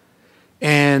president,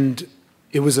 and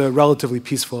it was a relatively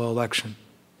peaceful election.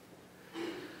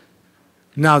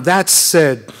 Now, that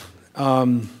said,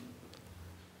 I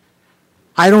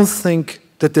don't think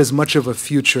that there's much of a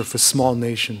future for small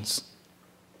nations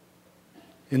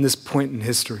in this point in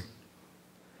history.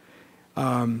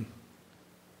 During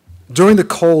the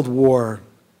Cold War,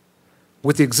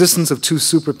 with the existence of two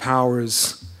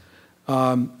superpowers,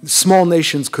 small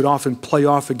nations could often play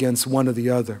off against one or the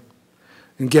other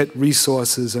and get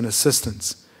resources and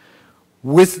assistance.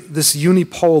 With this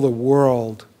unipolar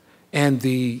world and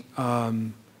the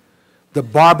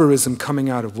barbarism coming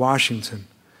out of Washington,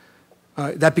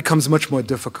 that becomes much more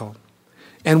difficult.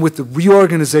 And with the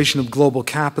reorganization of global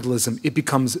capitalism, it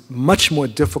becomes much more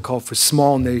difficult for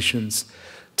small nations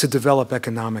to develop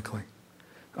economically,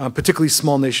 particularly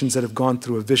small nations that have gone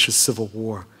through a vicious civil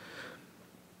war.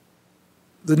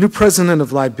 The new president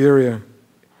of Liberia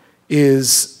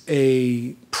is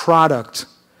a product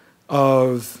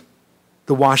of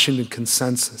the Washington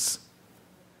Consensus.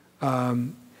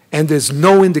 And there's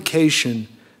no indication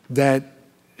that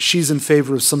she's in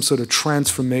favor of some sort of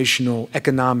transformational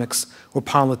economics or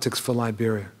politics for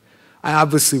Liberia. I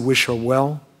obviously wish her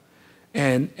well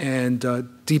and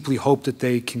deeply hope that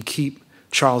they can keep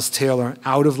Charles Taylor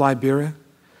out of Liberia.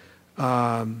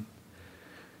 And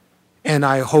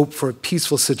I hope for a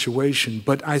peaceful situation.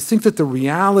 But I think that the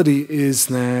reality is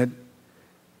that,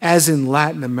 as in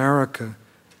Latin America,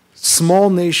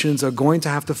 small nations are going to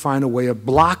have to find a way of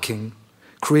blocking,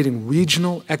 creating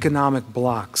regional economic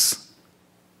blocks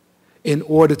in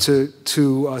order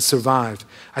to survive.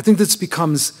 I think this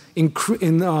becomes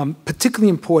particularly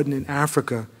important in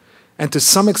Africa and to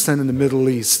some extent in the Middle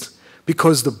East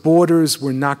because the borders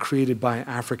were not created by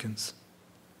Africans.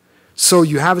 So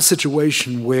you have a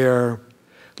situation where,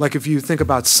 like if you think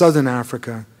about Southern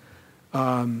Africa,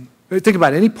 think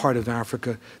about any part of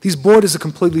Africa, these borders are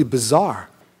completely bizarre.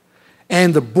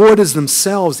 And the borders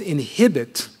themselves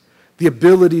inhibit the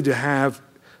ability to have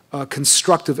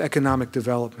constructive economic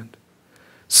development.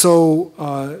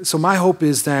 So, so my hope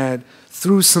is that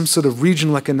through some sort of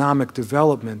regional economic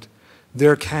development,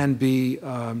 there can be,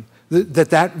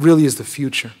 that really is the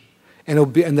future. And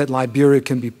that Liberia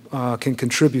can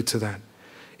contribute to that.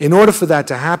 In order for that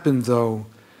to happen, though,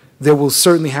 there will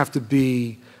certainly have to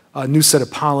be a new set of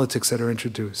politics that are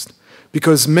introduced.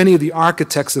 Because many of the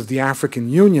architects of the African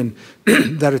Union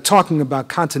that are talking about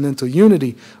continental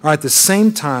unity are at the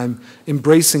same time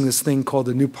embracing this thing called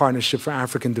the New Partnership for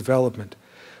African Development,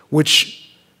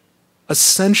 which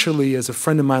essentially, as a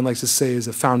friend of mine likes to say, is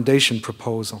a foundation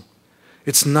proposal.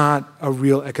 It's not a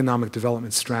real economic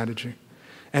development strategy.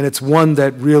 And it's one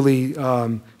that really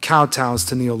kowtows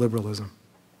to neoliberalism.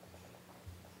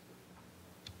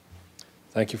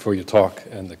 Thank you for your talk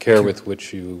and the care with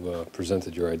which you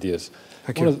presented your ideas.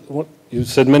 Thank you. You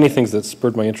said many things that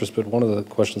spurred my interest, but one of the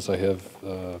questions I have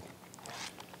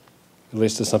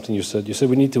relates to something you said. You said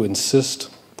we need to insist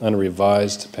on a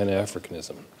revised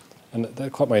Pan-Africanism. And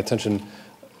that caught my attention.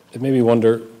 It made me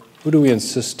wonder, who do we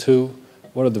insist to?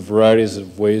 What are the varieties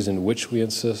of ways in which we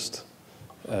insist?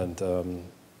 And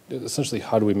essentially,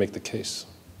 how do we make the case?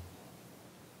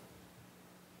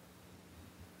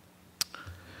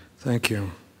 Thank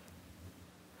you.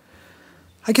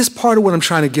 I guess part of what I'm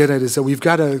trying to get at is that we've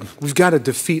got to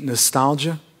defeat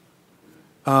nostalgia.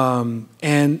 And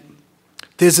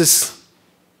there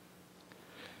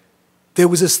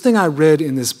was this thing I read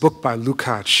in this book by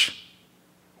Lukács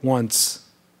once,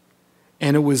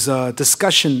 and it was a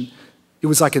discussion. It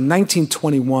was like in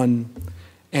 1921,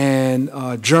 and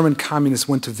German communists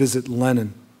went to visit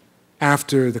Lenin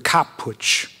after the Kapp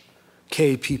Putsch,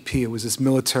 K-A-P-P. It was this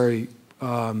military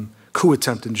coup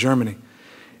attempt in Germany.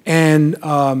 And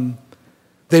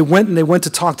they went to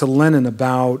talk to Lenin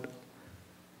about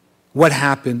what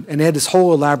happened, and they had this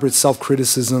whole elaborate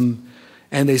self-criticism,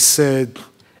 and they said,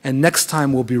 and next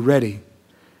time we'll be ready.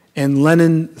 And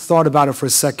Lenin thought about it for a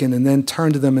second and then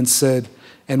turned to them and said,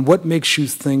 and what makes you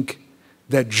think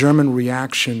that German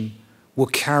reaction will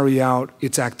carry out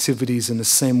its activities in the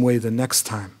same way the next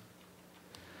time?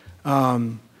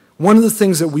 One of the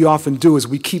things that we often do is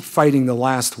we keep fighting the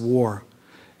last war.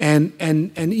 And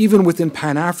even within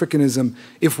Pan-Africanism,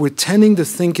 if we're tending to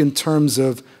think in terms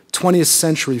of 20th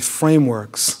century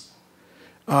frameworks,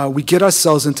 we get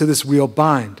ourselves into this real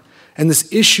bind. And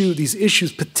these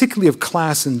issues, particularly of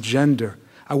class and gender,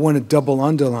 I want to double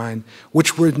underline,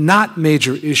 which were not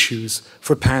major issues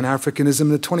for Pan-Africanism in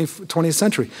the 20th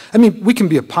century. I mean, we can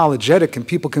be apologetic and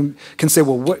people can say,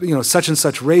 well, what, such and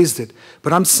such raised it.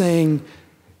 But I'm saying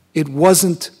it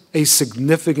wasn't a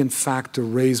significant factor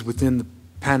raised within the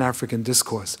Pan-African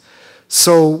discourse.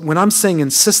 So when I'm saying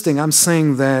insisting, I'm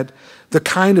saying that the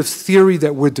kind of theory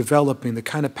that we're developing, the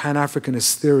kind of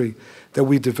Pan-Africanist theory that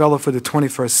we develop for the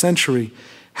 21st century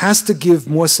has to give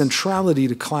more centrality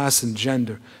to class and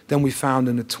gender than we found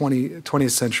in the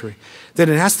 20th century. That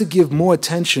it has to give more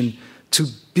attention to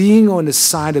being on the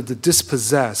side of the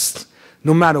dispossessed,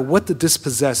 no matter what the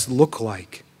dispossessed look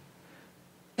like.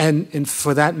 And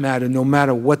for that matter, no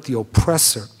matter what the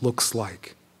oppressor looks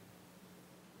like.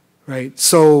 Right?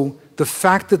 So the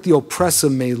fact that the oppressor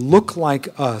may look like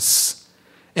us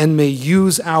and may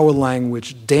use our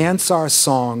language, dance our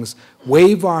songs,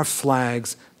 wave our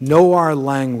flags, know our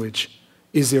language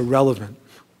is irrelevant.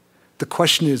 The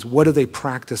question is, what are they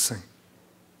practicing?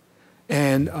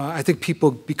 And I think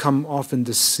people become often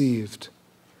deceived.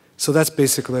 So that's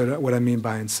basically what I mean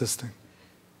by insisting.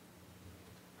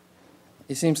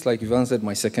 It seems like you've answered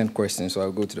my second question, so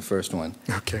I'll go to the first one.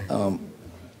 Okay.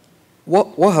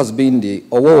 What has been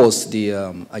what was the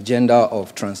agenda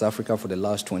of TransAfrica for the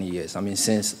last 20 years? I mean,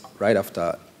 since right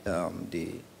after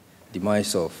the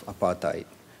demise of apartheid.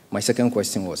 My second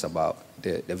question was about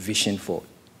the vision for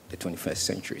the 21st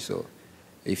century. So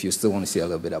if you still want to say a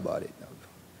little bit about it.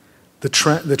 The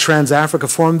TransAfrica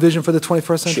Forum vision for the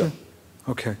 21st century? Sure.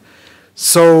 Okay.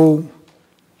 So,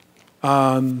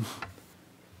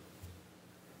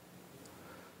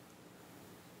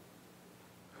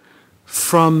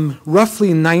 from roughly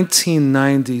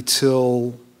 1990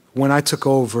 till when I took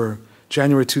over,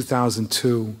 January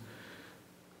 2002,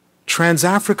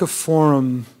 TransAfrica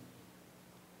Forum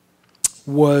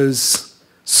was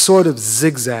sort of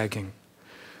zigzagging.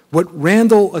 What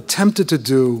Randall attempted to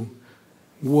do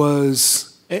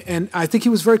was, and I think he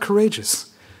was very courageous,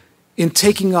 in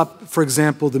taking up, for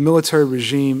example, the military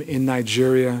regime in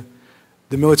Nigeria,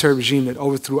 the military regime that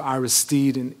overthrew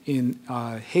Aristide in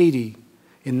Haiti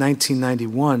in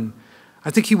 1991.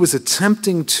 I think he was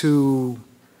attempting to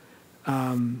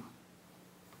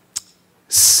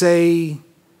say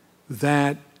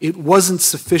that it wasn't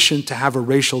sufficient to have a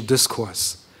racial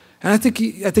discourse. And I think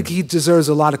he deserves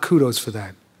a lot of kudos for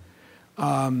that.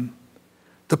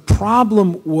 The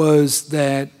problem was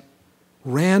that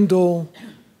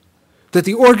that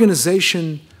the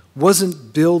organization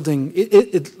wasn't building,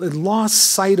 it lost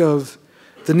sight of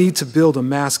the need to build a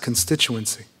mass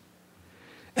constituency.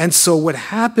 And so what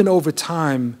happened over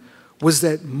time was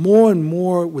that more and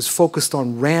more was focused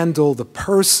on Randall, the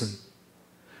person.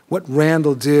 What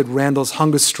Randall did, Randall's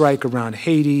hunger strike around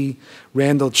Haiti,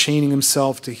 Randall chaining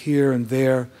himself to here and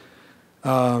there.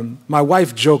 My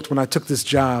wife joked when I took this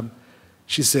job,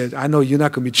 she said, "I know you're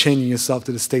not going to be chaining yourself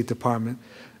to the State Department."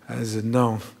 I said,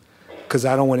 "No, because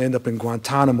I don't want to end up in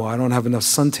Guantanamo. I don't have enough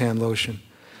suntan lotion."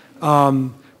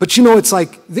 But you know, it's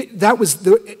like, that was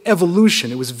the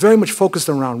evolution. It was very much focused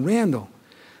around Randall.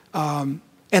 And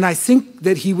I think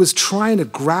that he was trying to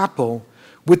grapple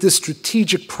with this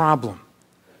strategic problem,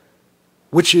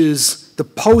 which is the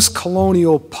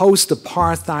post-colonial,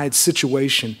 post-apartheid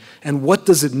situation, and what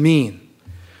does it mean?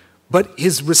 But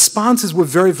his responses were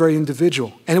very, very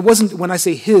individual. And it wasn't, when I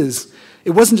say his,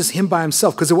 it wasn't just him by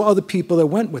himself, because there were other people that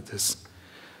went with this.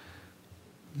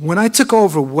 When I took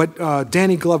over, what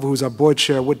Danny Glover, who's our board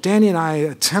chair, what Danny and I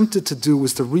attempted to do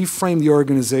was to reframe the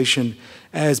organization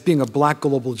as being a Black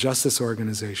global justice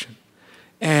organization.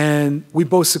 And we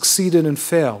both succeeded and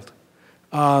failed.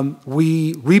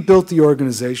 We rebuilt the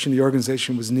organization. The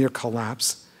organization was near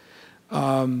collapse.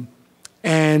 And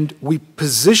we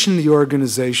positioned the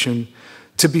organization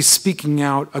to be speaking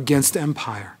out against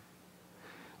empire.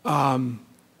 But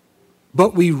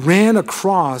we ran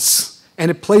across, and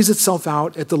it plays itself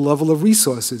out at the level of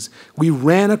resources, we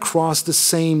ran across the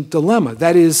same dilemma.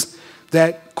 That is,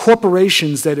 that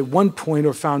corporations that at one point,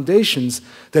 or foundations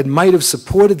that might have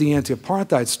supported the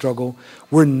anti-apartheid struggle,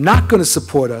 were not going to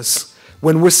support us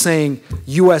when we're saying,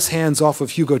 U.S. hands off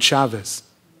of Hugo Chavez.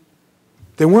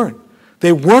 They weren't.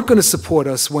 They weren't going to support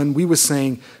us when we were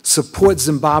saying, support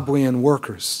Zimbabwean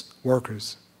workers,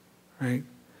 right?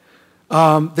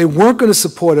 They weren't going to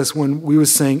support us when we were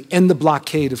saying, end the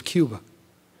blockade of Cuba.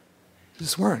 They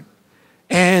just weren't.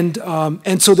 And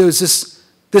so there's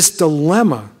this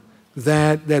dilemma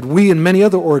that we and many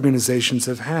other organizations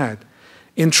have had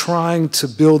in trying to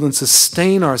build and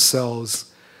sustain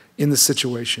ourselves in the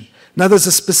situation. Now, there's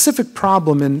a specific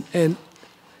problem, and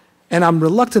I'm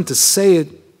reluctant to say it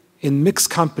in mixed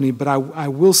company, but I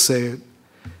will say it,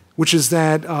 which is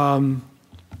that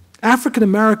African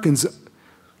Americans,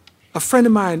 a friend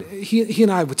of mine, he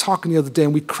and I were talking the other day,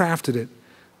 and we crafted it.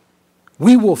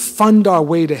 We will fund our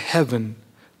way to heaven,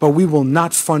 but we will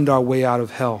not fund our way out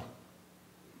of hell.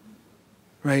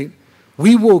 Right?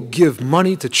 We will give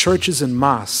money to churches and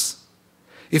mosques.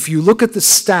 If you look at the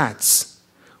stats,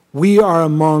 we are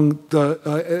among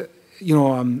the,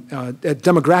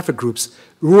 demographic groups,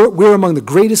 we're among the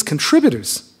greatest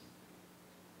contributors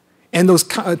and those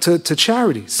to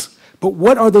charities. But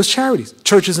what are those charities?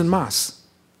 Churches and mosques.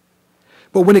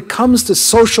 But when it comes to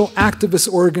social activist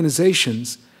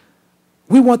organizations,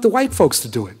 we want the white folks to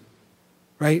do it,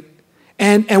 right?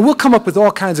 And we'll come up with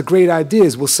all kinds of great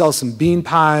ideas. We'll sell some bean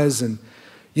pies and,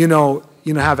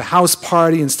 have a house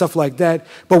party and stuff like that.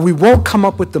 But we won't come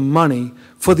up with the money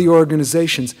for the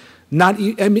organizations.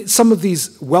 Some of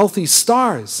these wealthy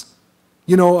stars,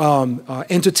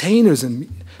 entertainers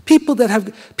and people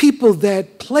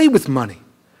that play with money.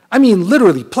 I mean,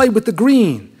 literally play with the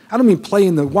green. I don't mean play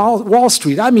in the Wall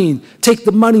Street. I mean, take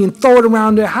the money and throw it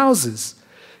around their houses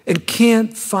and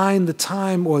can't find the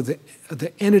time or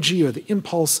the energy or the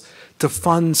impulse to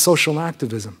fund social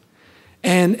activism.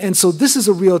 And so this is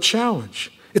a real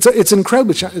challenge. It's an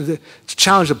incredible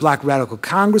challenge that Black Radical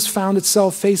Congress found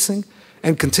itself facing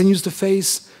and continues to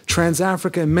face,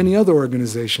 TransAfrica and many other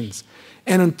organizations.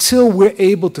 And until we're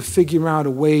able to figure out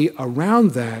a way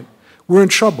around that, we're in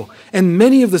trouble. And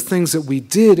many of the things that we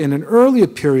did in an earlier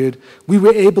period, we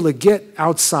were able to get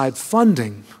outside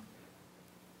funding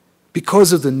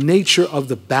because of the nature of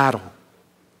the battle.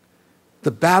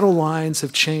 The battle lines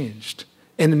have changed,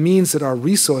 and it means that our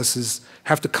resources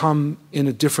have to come in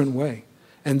a different way.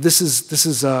 And this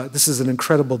is an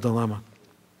incredible dilemma.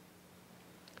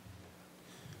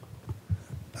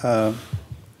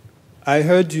 I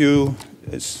heard you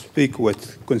speak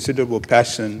with considerable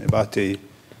passion about the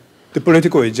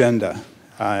political agenda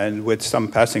and with some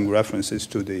passing references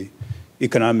to the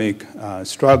economic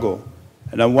struggle.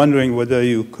 And I'm wondering whether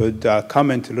you could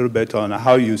comment a little bit on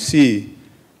how you see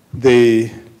the,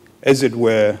 as it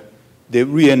were, the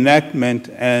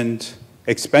reenactment and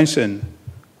expansion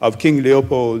of King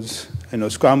Leopold's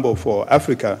scramble for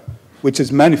Africa, which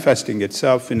is manifesting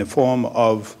itself in the form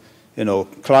of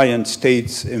client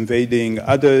states invading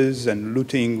others and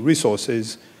looting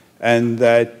resources, and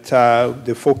that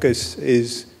the focus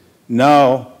is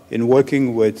now in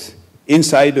working with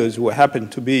insiders who happen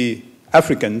to be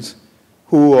Africans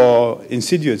who are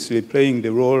insidiously playing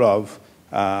the role of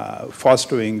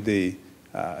fostering the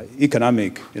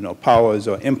economic powers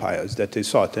or empires that they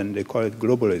sought, and they call it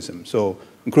globalism. So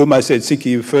Nkrumah said, seek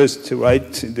ye first,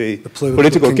 right, the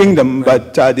political kingdom,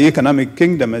 right. But the economic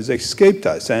kingdom has escaped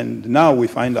us, and now we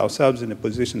find ourselves in a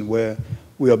position where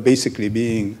we are basically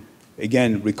being,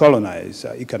 again, recolonized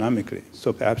economically.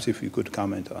 So perhaps if you could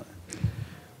comment on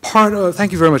it.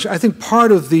 Thank you very much. I think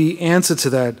part of the answer to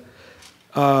that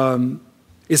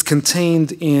is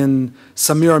contained in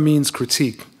Samir Amin's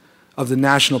critique of the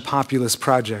national populist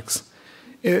projects,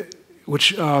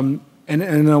 which, and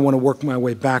I want to work my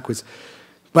way backwards.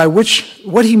 By which,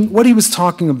 what he was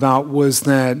talking about was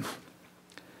that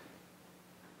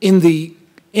in the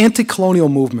anti-colonial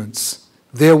movements,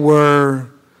 there were a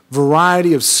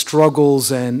variety of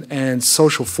struggles and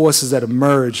social forces that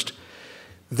emerged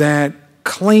that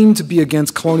claimed to be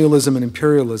against colonialism and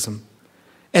imperialism,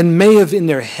 and may have in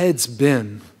their heads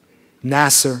been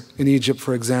Nasser in Egypt,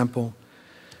 for example,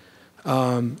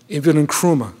 even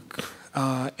Nkrumah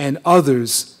and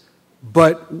others,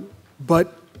 but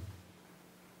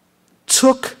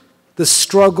took the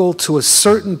struggle to a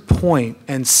certain point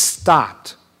and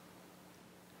stopped.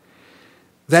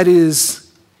 That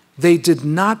is, they did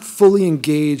not fully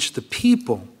engage the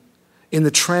people in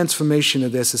the transformation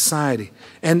of their society.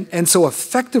 And so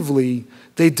effectively,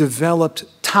 they developed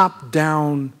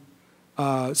top-down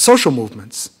social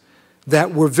movements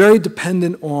that were very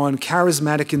dependent on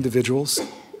charismatic individuals,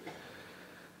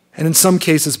 and in some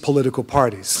cases, political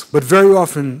parties, but very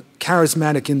often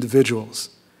charismatic individuals.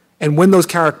 And when those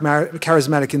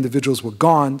charismatic individuals were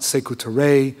gone, Sekou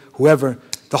Touré, whoever,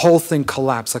 the whole thing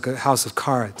collapsed like a house of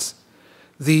cards.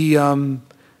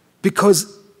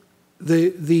 Because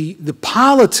the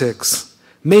politics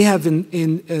may have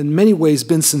in many ways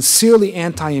been sincerely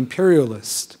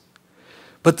anti-imperialist,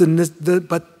 but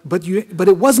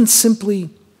it wasn't simply,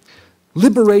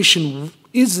 liberation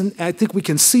isn't, I think we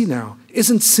can see now,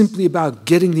 isn't simply about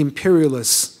getting the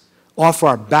imperialists off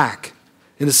our back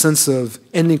in the sense of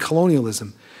ending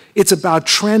colonialism. It's about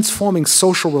transforming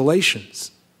social relations.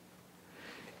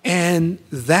 And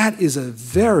that is a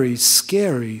very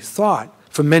scary thought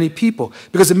for many people,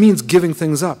 because it means giving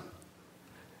things up.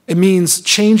 It means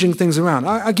changing things around.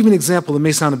 I'll give you an example that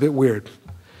may sound a bit weird.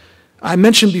 I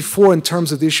mentioned before in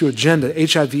terms of the issue of gender,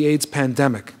 HIV/AIDS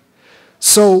pandemic.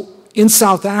 So in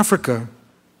South Africa,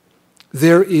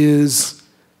 there are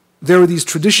these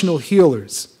traditional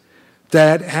healers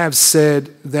that have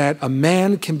said that a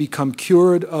man can become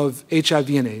cured of HIV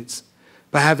and AIDS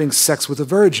by having sex with a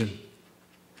virgin.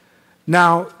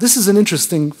 Now, this is an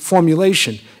interesting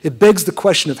formulation. It begs the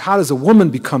question of how does a woman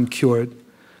become cured,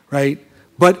 right?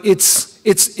 But it's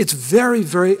very,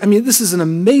 very, I mean, this is an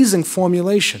amazing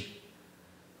formulation.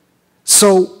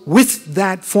 So with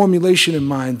that formulation in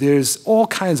mind, there's all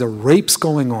kinds of rapes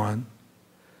going on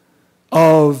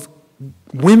of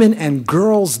women and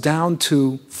girls down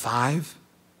to 5.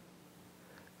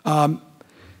 And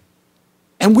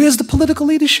where's the political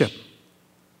leadership?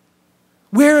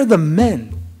 Where are the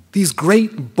men, these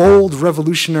great, bold,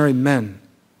 revolutionary men?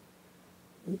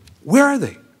 Where are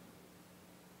they?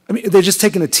 I mean, they're just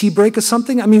taking a tea break or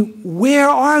something? I mean, where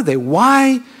are they?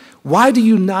 Why do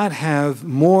you not have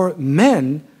more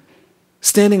men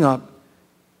standing up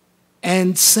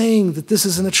and saying that this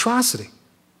is an atrocity?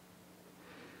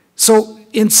 So,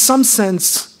 in some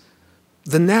sense,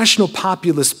 the National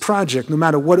Populist Project, no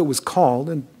matter what it was called,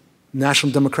 and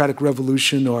National Democratic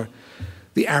Revolution or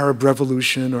the Arab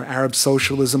Revolution or Arab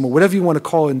Socialism or whatever you want to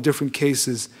call it in different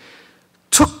cases,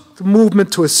 took the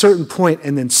movement to a certain point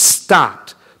and then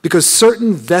stopped because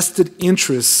certain vested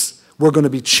interests were going to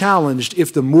be challenged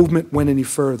if the movement went any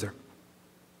further.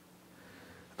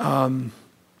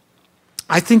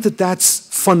 I think that that's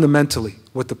fundamentally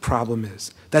what the problem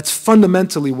is. That's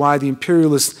fundamentally why the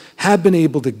imperialists have been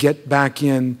able to get back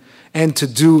in and to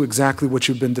do exactly what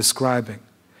you've been describing.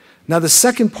 Now, the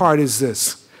second part is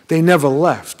this. They never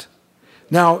left.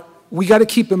 Now, we got to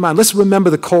keep in mind, let's remember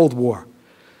the Cold War.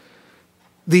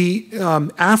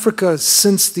 Africa,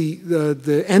 since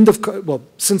the end of, well,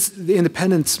 since the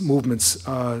independence movements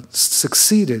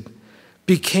succeeded,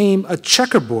 became a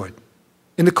checkerboard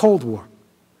in the Cold War.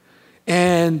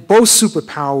 And both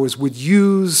superpowers would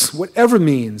use whatever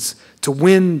means to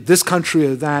win this country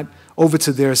or that over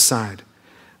to their side.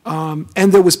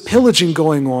 And there was pillaging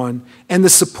going on and the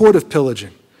support of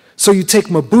pillaging. So you take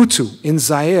Mobutu in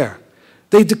Zaire.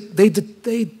 They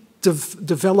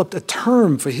developed a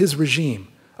term for his regime,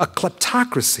 a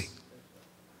kleptocracy,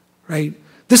 right?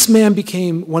 This man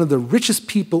became one of the richest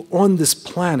people on this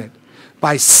planet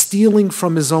by stealing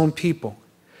from his own people.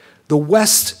 The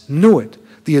West knew it.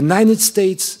 The United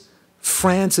States,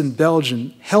 France, and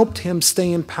Belgium helped him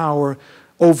stay in power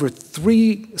over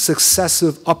 3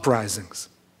 successive uprisings.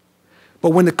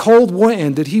 But when the Cold War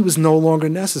ended, he was no longer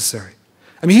necessary.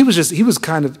 I mean, he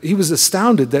was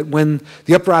astounded that when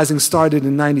the uprising started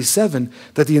in '97,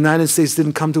 that the United States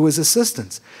didn't come to his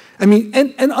assistance. I mean,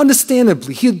 and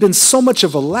understandably, he had been so much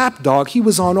of a lapdog, he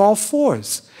was on all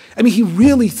fours. I mean, he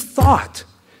really thought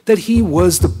that he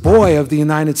was the boy of the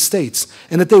United States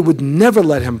and that they would never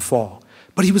let him fall.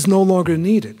 But he was no longer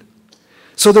needed.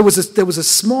 So there was a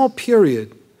small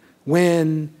period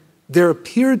when there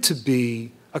appeared to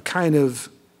be a kind of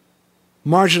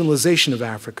marginalization of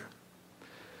Africa.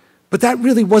 But that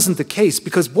really wasn't the case,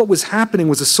 because what was happening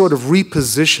was a sort of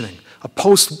repositioning, a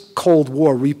post-Cold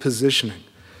War repositioning,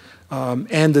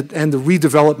 and the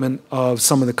redevelopment of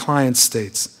some of the client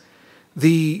states.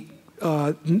 The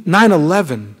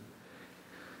 9/11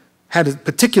 had a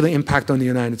particular impact on the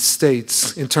United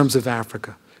States in terms of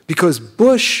Africa, because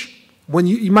Bush, when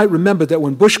you might remember that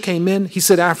when Bush came in, he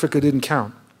said Africa didn't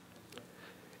count.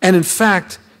 And in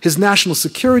fact, his national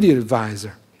security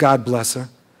advisor, God bless her,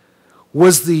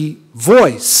 was the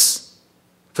voice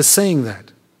for saying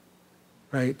that,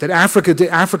 right? That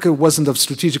Africa wasn't of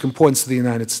strategic importance to the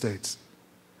United States.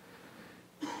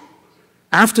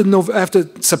 After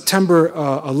September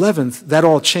 11th, that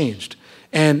all changed.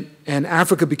 And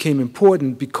Africa became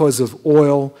important because of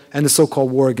oil and the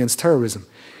so-called war against terrorism.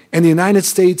 And the United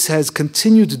States has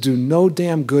continued to do no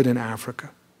damn good in Africa.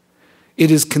 It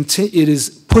is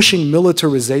pushing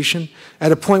militarization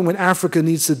at a point when Africa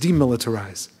needs to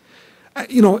demilitarize.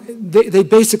 You know, they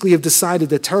basically have decided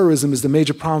that terrorism is the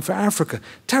major problem for Africa.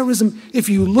 Terrorism, if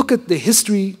you look at the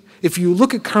history, if you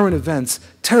look at current events,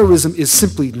 terrorism is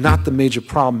simply not the major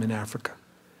problem in Africa.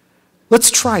 Let's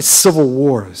try civil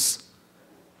wars,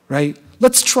 right?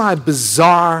 Let's try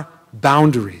bizarre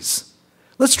boundaries.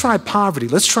 Let's try poverty.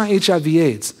 Let's try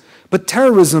HIV/AIDS. But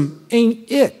terrorism ain't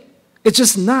it. It's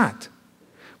just not.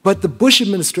 But the Bush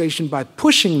administration, by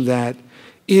pushing that,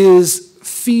 is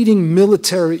feeding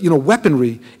military,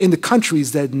 weaponry in the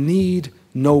countries that need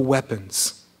no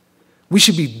weapons. We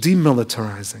should be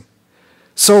demilitarizing.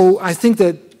 So I think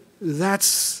that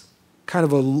that's kind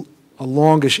of a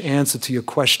longish answer to your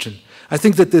question. I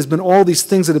think that there's been all these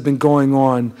things that have been going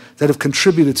on that have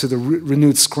contributed to the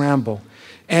renewed scramble.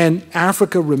 And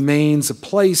Africa remains a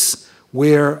place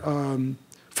where,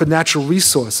 for natural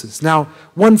resources. Now,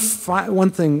 one final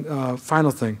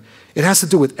thing, it has to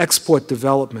do with export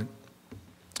development,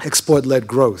 export-led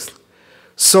growth.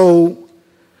 So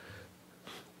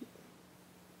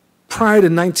prior to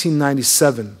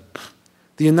 1997,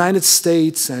 the United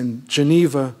States and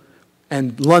Geneva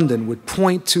and London would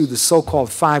point to the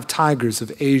so-called 5 tigers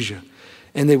of Asia,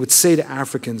 and they would say to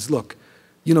Africans, look,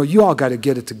 you all got to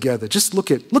get it together. Just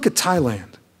look at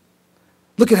Thailand.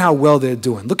 Look at how well they're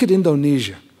doing. Look at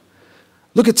Indonesia.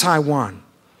 Look at Taiwan.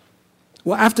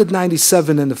 Well, after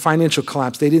 '97 and the financial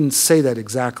collapse, they didn't say that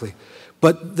exactly,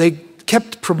 but they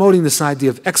kept promoting this idea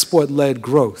of export-led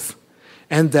growth,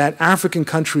 and that African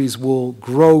countries will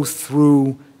grow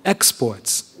through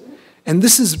exports. And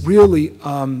this is really,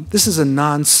 this is a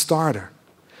non-starter,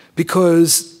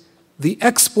 because the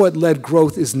export-led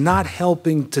growth is not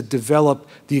helping to develop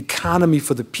the economy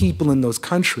for the people in those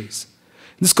countries.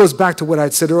 And this goes back to what I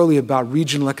said earlier about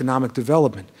regional economic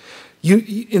development.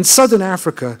 In Southern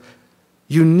Africa,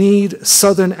 you need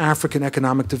Southern African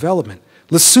economic development.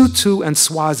 Lesotho and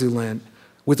Swaziland,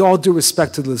 with all due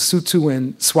respect to the Lesotho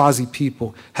and Swazi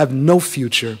people, have no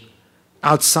future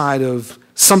outside of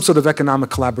some sort of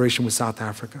economic collaboration with South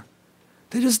Africa.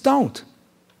 They just don't.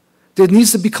 there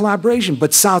needs to be collaboration,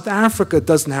 but South Africa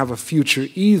doesn't have a future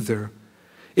either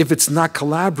if it's not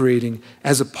collaborating,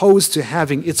 as opposed to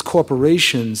having its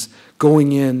corporations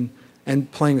going in and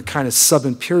playing a kind of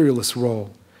sub-imperialist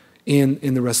role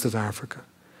in the rest of Africa.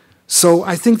 So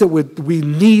I think that we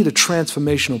need a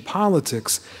transformational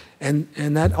politics, and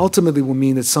that ultimately will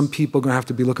mean that some people are going to have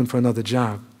to be looking for another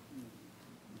job.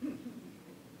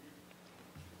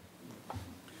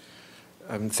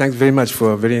 Thanks very much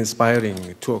for a very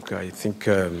inspiring talk. I think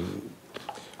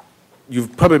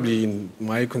you've probably, in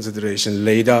my consideration,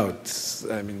 laid out,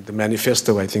 the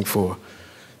manifesto, I think, for,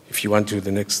 if you want to,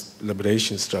 the next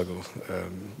liberation struggle.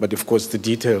 But of course, the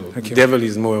detail, the devil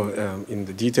is more in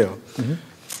the detail. Mm-hmm.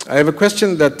 I have a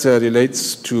question that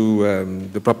relates to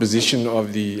the proposition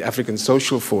of the African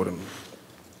Social Forum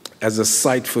as a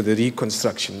site for the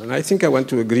reconstruction. And I think I want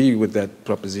to agree with that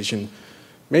proposition,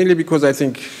 mainly because I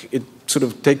think it sort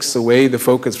of takes away the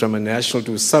focus from a national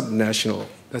to a sub-national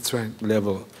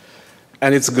level.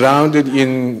 And it's grounded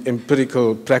in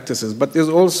empirical practices. But there's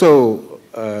also,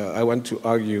 I want to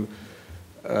argue,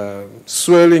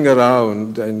 swirling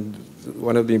around, and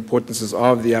one of the importances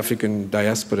of the African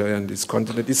diaspora and its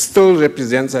continent, it still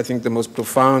represents, I think, the most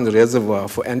profound reservoir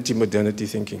for anti-modernity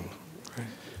thinking,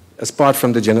 apart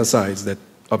from the genocides that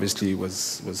obviously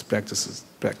was practiced.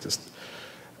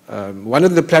 One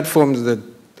of the platforms that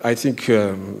I think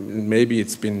maybe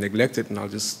it's been neglected, and I'll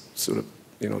just sort of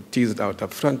tease it out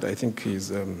up front, I think is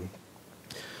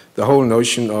the whole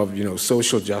notion of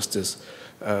social justice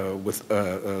with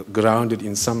grounded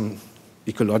in some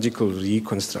ecological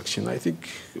reconstruction. I think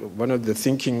one of the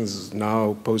thinkings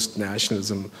now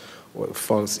post-nationalism or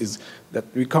false is that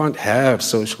we can't have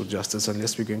social justice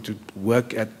unless we're going to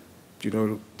work at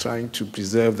trying to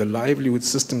preserve the livelihood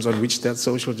systems on which that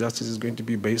social justice is going to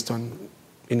be based on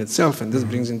in itself. And this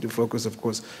brings into focus, of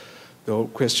course, the whole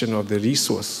question of the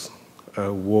resource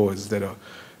wars that are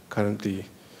currently,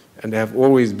 and have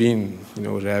always been,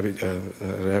 ravaging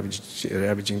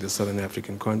the southern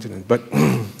African continent. But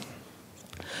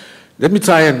let me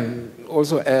try and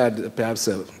also add perhaps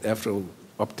an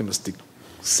Afro-optimistic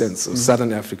sense of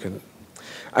southern African.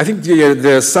 I think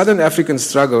the southern African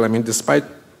struggle, despite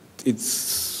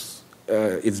its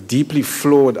deeply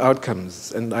flawed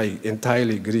outcomes, and I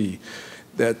entirely agree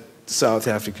that South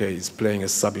Africa is playing a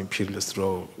sub-imperialist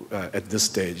role at this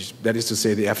stage, that is to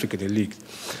say the African elite.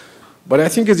 But I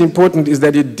think it's important is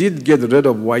that it did get rid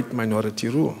of white minority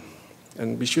rule,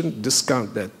 and we shouldn't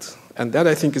discount that. And that,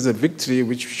 I think, is a victory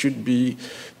which should be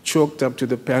chalked up to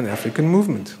the Pan-African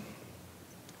movement.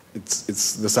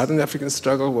 The Southern African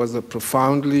struggle was a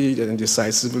profoundly and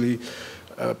decisively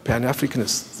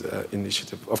Pan-Africanist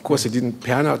initiative. Of course, it didn't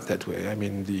pan out that way.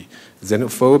 The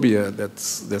xenophobia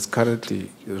that's currently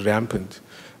rampant.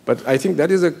 But I think that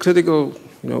is a critical,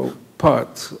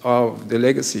 part of the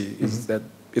legacy, is that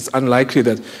it's unlikely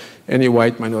that any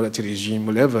white minority regime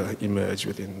will ever emerge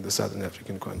within the Southern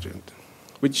African continent.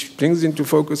 Which brings into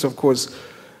focus, of course,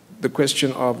 the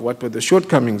question of what were the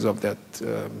shortcomings of that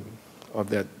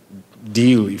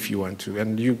deal, if you want to.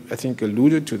 And you, I think,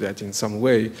 alluded to that in some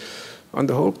way on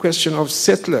the whole question of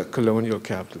settler colonial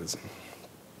capitalism,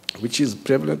 which is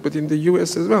prevalent within the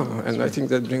US as well. And I think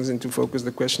that brings into focus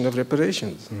the question of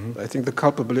reparations. I think the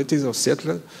culpabilities of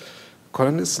settler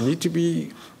colonists need to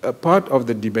be a part of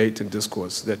the debate and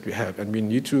discourse that we have, and we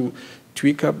need to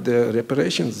tweak up the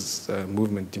reparations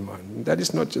movement demand. And that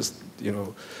is not just,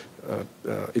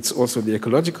 it's also the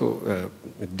ecological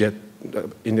debt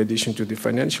in addition to the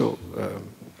financial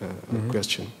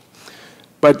question.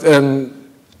 But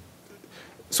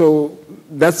so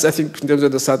that's, I think, in terms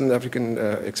of the Southern African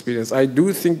experience. I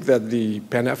do think that the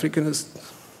Pan-Africanist,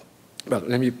 well,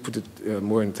 let me put it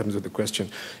more in terms of the question.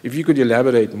 If you could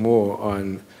elaborate more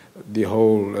on the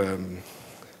whole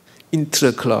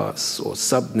intra-class or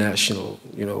sub-national,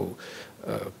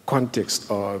 context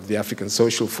of the African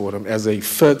Social Forum as a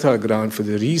fertile ground for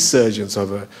the resurgence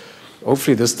of a,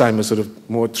 hopefully this time, a sort of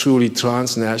more truly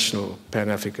transnational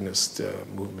Pan-Africanist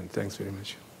movement. Thanks very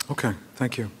much. Okay,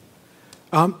 thank you.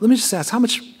 Let me just ask, how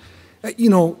much,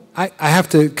 I have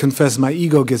to confess my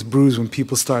ego gets bruised when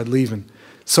people start leaving.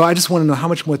 So I just want to know, how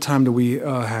much more time do we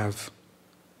have?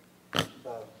 About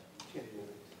 10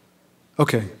 minutes.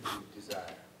 Okay.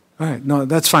 All right, no,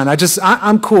 that's fine.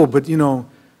 I'm cool, but I don't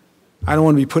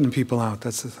want to be putting people out.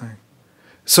 That's the thing.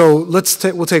 So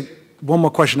we'll take one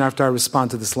more question after I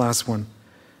respond to this last one.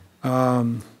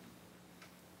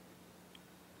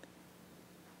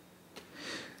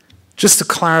 Just to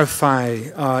clarify,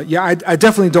 I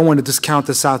definitely don't want to discount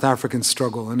the South African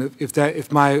struggle, and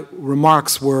if my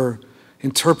remarks were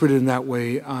interpreted in that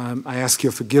way, I ask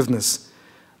your forgiveness.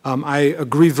 I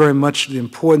agree very much with the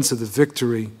importance of the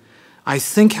victory. I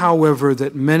think, however,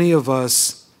 that many of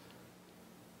us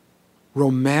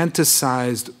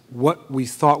romanticized what we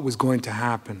thought was going to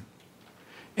happen.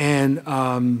 And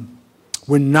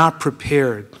we're not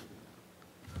prepared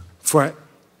for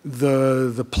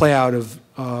the play out of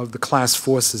the class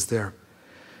forces there.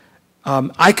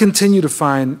 I continue to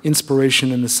find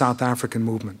inspiration in the South African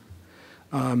movement,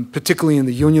 particularly in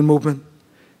the union movement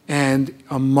and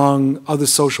among other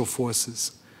social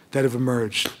forces that have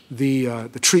emerged. The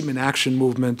treatment action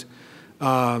movement,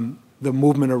 the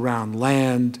movement around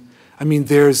land. I mean,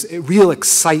 there's a real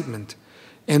excitement.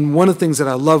 And one of the things that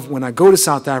I love when I go to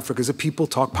South Africa is that people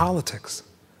talk politics.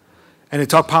 And they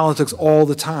talk politics all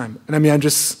the time. And I mean, I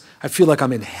feel like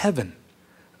I'm in heaven.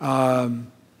 I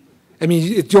mean,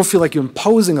 you don't feel like you're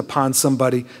imposing upon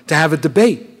somebody to have a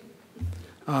debate.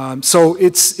 So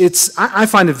I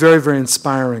find it very, very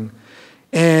inspiring.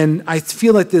 And I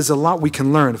feel like there's a lot we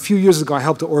can learn. A few years ago, I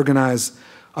helped to organize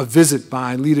a visit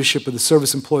by leadership of the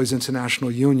Service Employees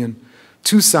International Union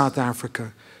to South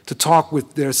Africa to talk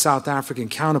with their South African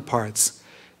counterparts.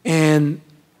 And,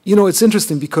 you know, it's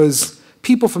interesting because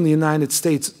people from the United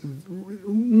States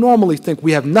normally think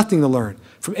we have nothing to learn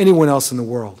from anyone else in the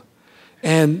world.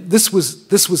 And this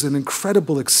was an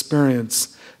incredible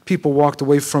experience. People walked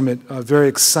away from it very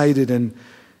excited, and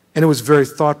it was very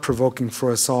thought-provoking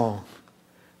for us all.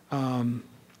 In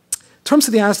terms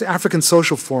of the African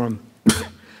Social Forum,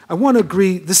 I want to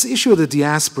agree, this issue of the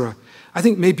diaspora, I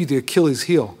think may be the Achilles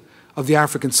heel of the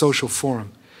African Social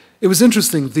Forum. It was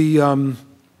interesting,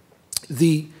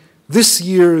 this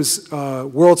year's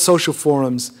World Social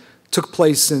Forums took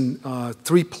place in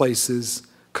 3 places: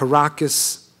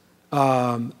 Caracas,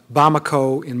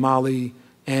 Bamako in Mali,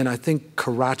 and I think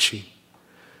Karachi.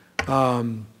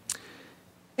 And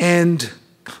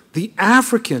the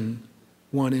African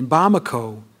one in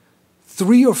Bamako,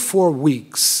 3 or 4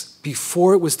 weeks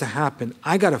before it was to happen,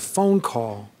 I got a phone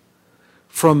call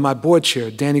from my board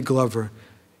chair, Danny Glover,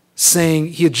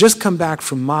 saying he had just come back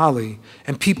from Mali,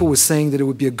 and people were saying that it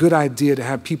would be a good idea to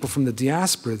have people from the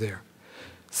diaspora there.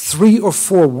 3 or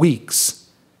 4 weeks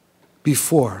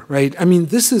before, right? I mean,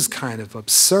 this is kind of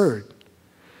absurd.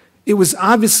 It was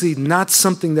obviously not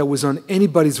something that was on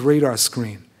anybody's radar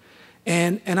screen.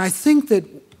 And I think that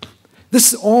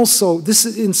this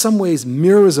in some ways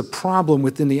mirrors a problem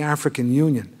within the African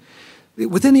Union.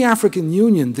 Within the African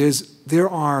Union, there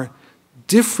are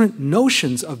different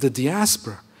notions of the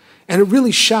diaspora. And it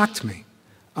really shocked me.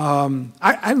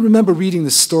 I remember reading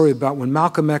this story about when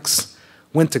Malcolm X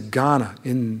went to Ghana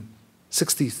in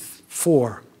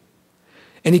 '64.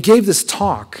 And he gave this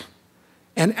talk.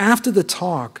 And after the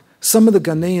talk, some of the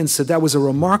Ghanaians said that was a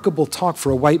remarkable talk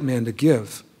for a white man to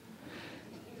give.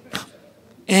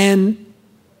 And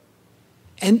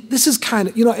this is kind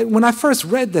of, you know, when I first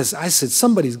read this, I said,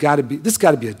 this got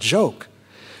to be a joke.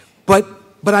 But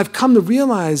I've come to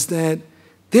realize that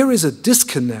there is a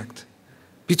disconnect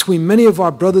between many of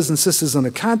our brothers and sisters on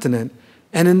the continent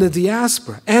and in the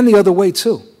diaspora, and the other way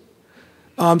too.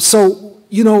 So,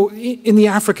 you know, in the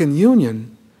African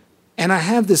Union, and I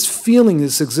have this feeling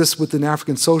this exists within the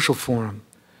African Social Forum,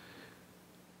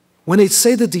 when they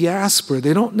say the diaspora,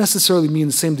 they don't necessarily mean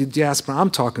the same diaspora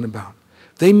I'm talking about.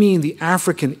 They mean the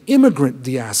African immigrant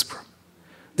diaspora.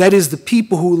 That is, the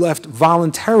people who left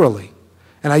voluntarily,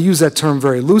 and I use that term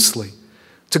very loosely,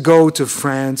 to go to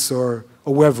France or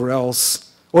wherever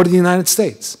else, or to the United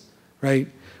States, right?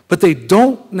 But they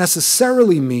don't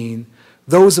necessarily mean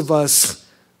those of us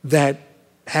that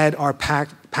had our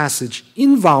passage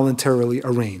involuntarily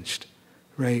arranged,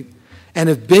 right? And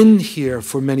have been here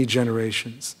for many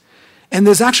generations. And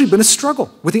there's actually been a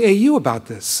struggle with the AU about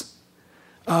this.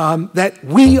 That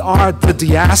we are the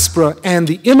diaspora and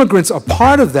the immigrants are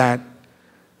part of that,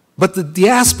 but the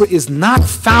diaspora is not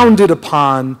founded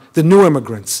upon the new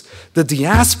immigrants. The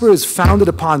diaspora is founded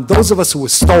upon those of us who were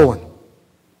stolen.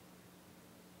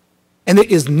 And there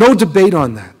is no debate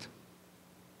on that,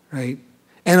 right?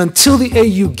 And until the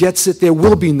AU gets it, there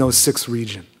will be no 6th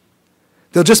region.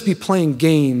 They'll just be playing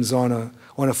games on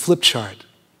a flip chart.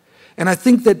 And I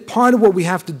think that part of what we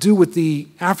have to do with the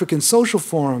African Social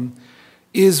Forum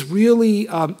is really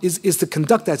is to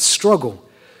conduct that struggle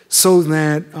so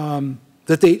that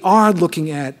that they are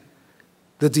looking at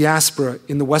the diaspora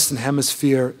in the Western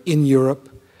Hemisphere, in Europe.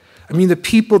 I mean, the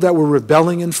people that were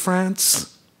rebelling in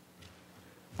France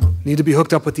need to be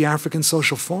hooked up with the African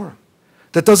Social Forum.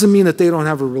 That doesn't mean that they don't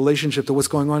have a relationship to what's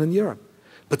going on in Europe,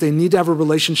 but they need to have a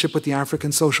relationship with the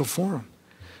African Social Forum.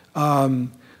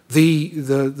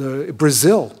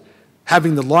 Brazil,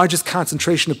 having the largest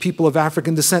concentration of people of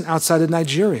African descent outside of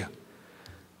Nigeria.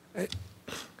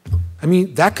 I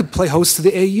mean, that could play host to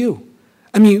the AU.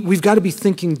 I mean, we've got to be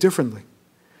thinking differently.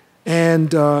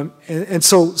 And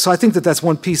so I think that that's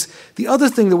one piece. The other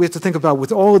thing that we have to think about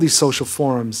with all of these social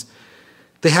forums,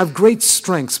 they have great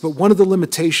strengths, but one of the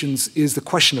limitations is the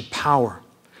question of power.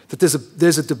 That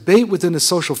there's a debate within the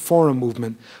social forum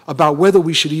movement about whether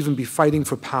we should even be fighting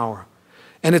for power.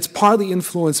 And it's partly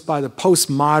influenced by the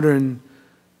postmodern,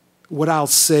 what I'll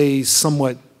say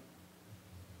somewhat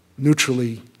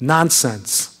neutrally,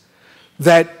 nonsense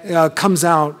that comes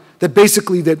out that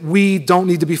basically that we don't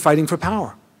need to be fighting for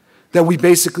power. That we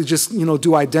basically just,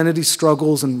 do identity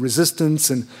struggles and resistance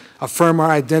and affirm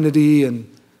our identity and,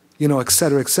 et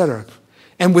cetera, et cetera.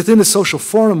 And within the social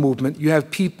forum movement, you have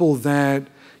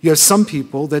some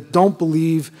people that don't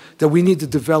believe that we need to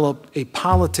develop a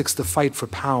politics to fight for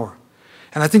power.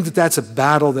 And I think that that's a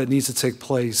battle that needs to take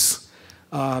place.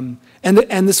 And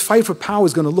this fight for power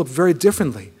is going to look very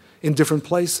differently in different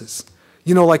places.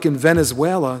 Like in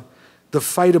Venezuela, the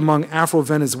fight among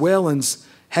Afro-Venezuelans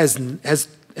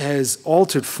has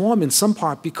altered form in some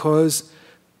part because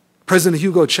President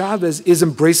Hugo Chavez is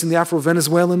embracing the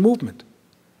Afro-Venezuelan movement,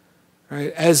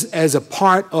 right, as a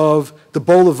part of the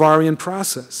Bolivarian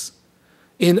process.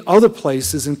 In other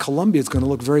places, in Colombia, it's going to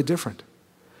look very different.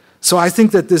 So I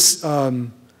think that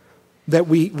that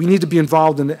we need to be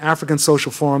involved in the African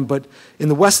Social Forum, but in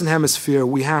the Western Hemisphere,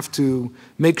 we have to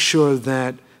make sure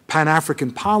that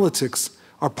Pan-African politics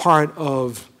are part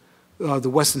of the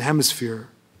Western Hemisphere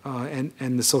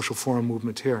and the social forum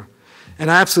movement here. And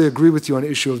I absolutely agree with you on the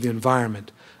issue of the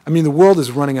environment. I mean, the world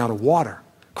is running out of water,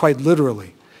 quite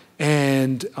literally.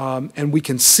 And we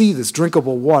can see this,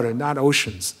 drinkable water, not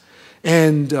oceans.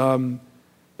 And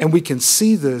we can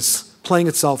see this playing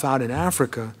itself out in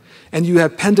Africa. And you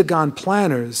have Pentagon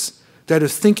planners that are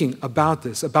thinking about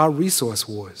this, about resource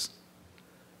wars.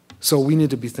 So we need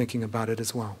to be thinking about it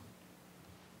as well.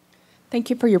 Thank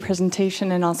you for your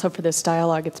presentation and also for this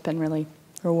dialogue. It's been really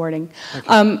rewarding.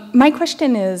 My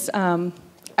question is, I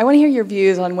want to hear your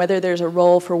views on whether there's a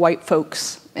role for white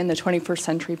folks in the 21st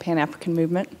century Pan-African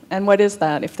movement, and what is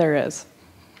that, if there is?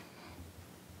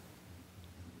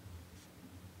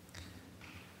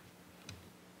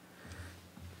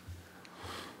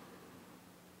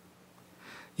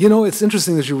 It's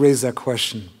interesting that you raised that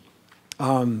question.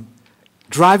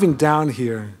 Driving down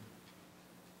here,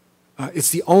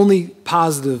 it's the only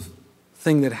positive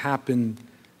thing that happened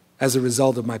as a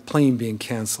result of my plane being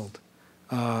canceled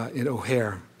in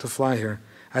O'Hare to fly here.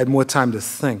 I had more time to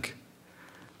think.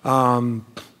 And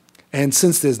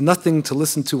since there's nothing to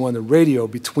listen to on the radio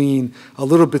between a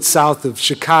little bit south of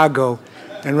Chicago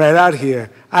and right out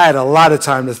here, I had a lot of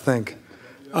time to think.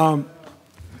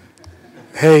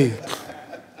 Hey,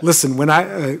 listen,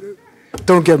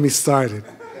 don't get me started.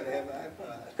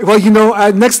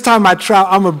 Well, next time I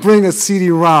travel, I'm going to bring a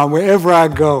CD-ROM wherever I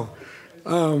go.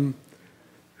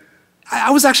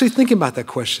 I was actually thinking about that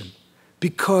question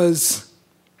because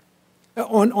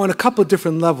on a couple of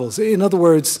different levels. In other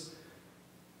words,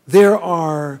 there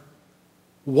are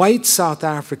white South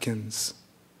Africans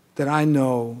that I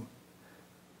know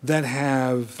that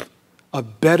have a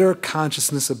better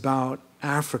consciousness about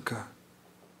Africa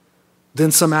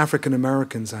than some African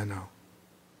Americans I know,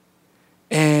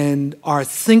 and are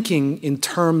thinking in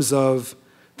terms of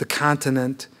the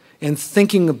continent and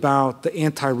thinking about the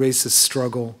anti-racist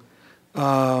struggle.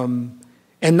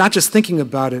 And not just thinking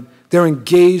about it, they're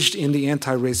engaged in the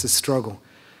anti-racist struggle.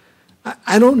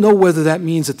 I don't know whether that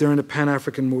means that they're in the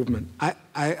Pan-African movement.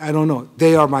 I don't know.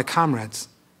 They are my comrades.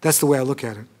 That's the way I look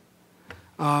at it.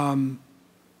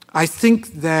 I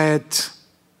think that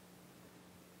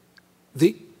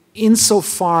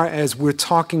insofar as we're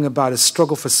talking about a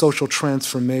struggle for social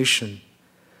transformation,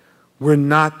 we're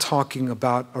not talking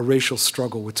about a racial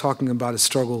struggle. We're talking about a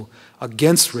struggle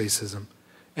against racism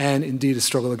and indeed a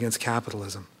struggle against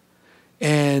capitalism.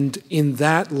 And in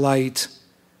that light,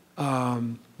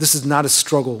 this is not a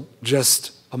struggle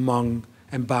just among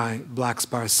and by blacks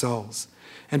by ourselves.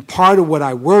 And part of what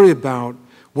I worry about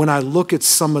when I look at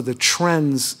some of the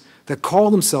trends that call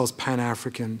themselves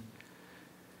Pan-African,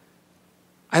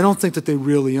 I don't think that they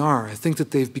really are. I think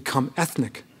that they've become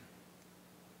ethnic,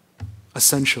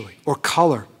 essentially, or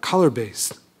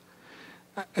color-based.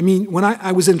 I mean, when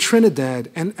I was in Trinidad,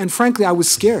 and frankly, I was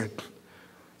scared.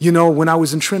 When I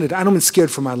was in Trinidad, I don't mean scared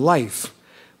for my life,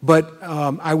 but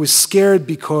I was scared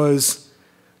because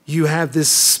you have this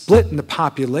split in the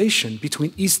population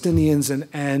between East Indians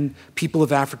and people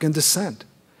of African descent.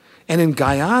 And in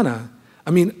Guyana,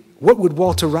 I mean, what would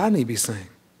Walter Rodney be saying?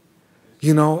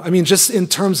 I mean, just in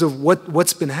terms of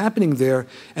what's been happening there,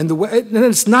 and the way. And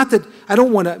it's not that I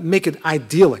don't want to make it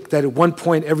idyllic that at one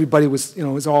point everybody was,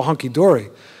 was all hunky dory,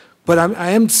 But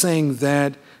I am saying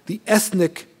that the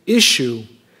ethnic issue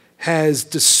has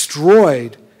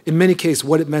destroyed, in many cases,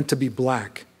 what it meant to be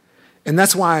black. And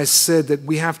that's why I said that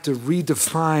we have to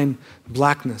redefine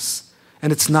blackness,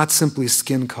 and it's not simply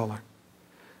skin color.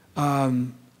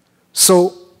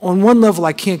 So on one level,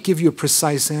 I can't give you a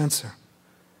precise answer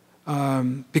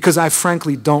because I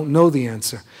frankly don't know the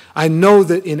answer. I know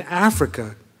that in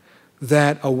Africa,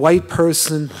 that a white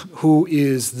person who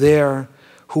is there,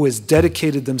 who has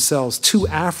dedicated themselves to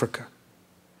Africa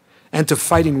and to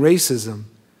fighting racism,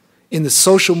 in the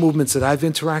social movements that I've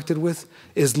interacted with,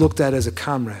 is looked at as a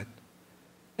comrade.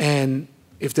 And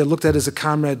if they're looked at as a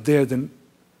comrade there, then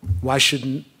why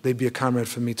shouldn't they be a comrade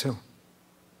for me too?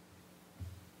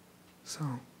 So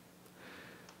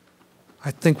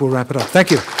I think we'll wrap it up.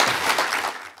 Thank you.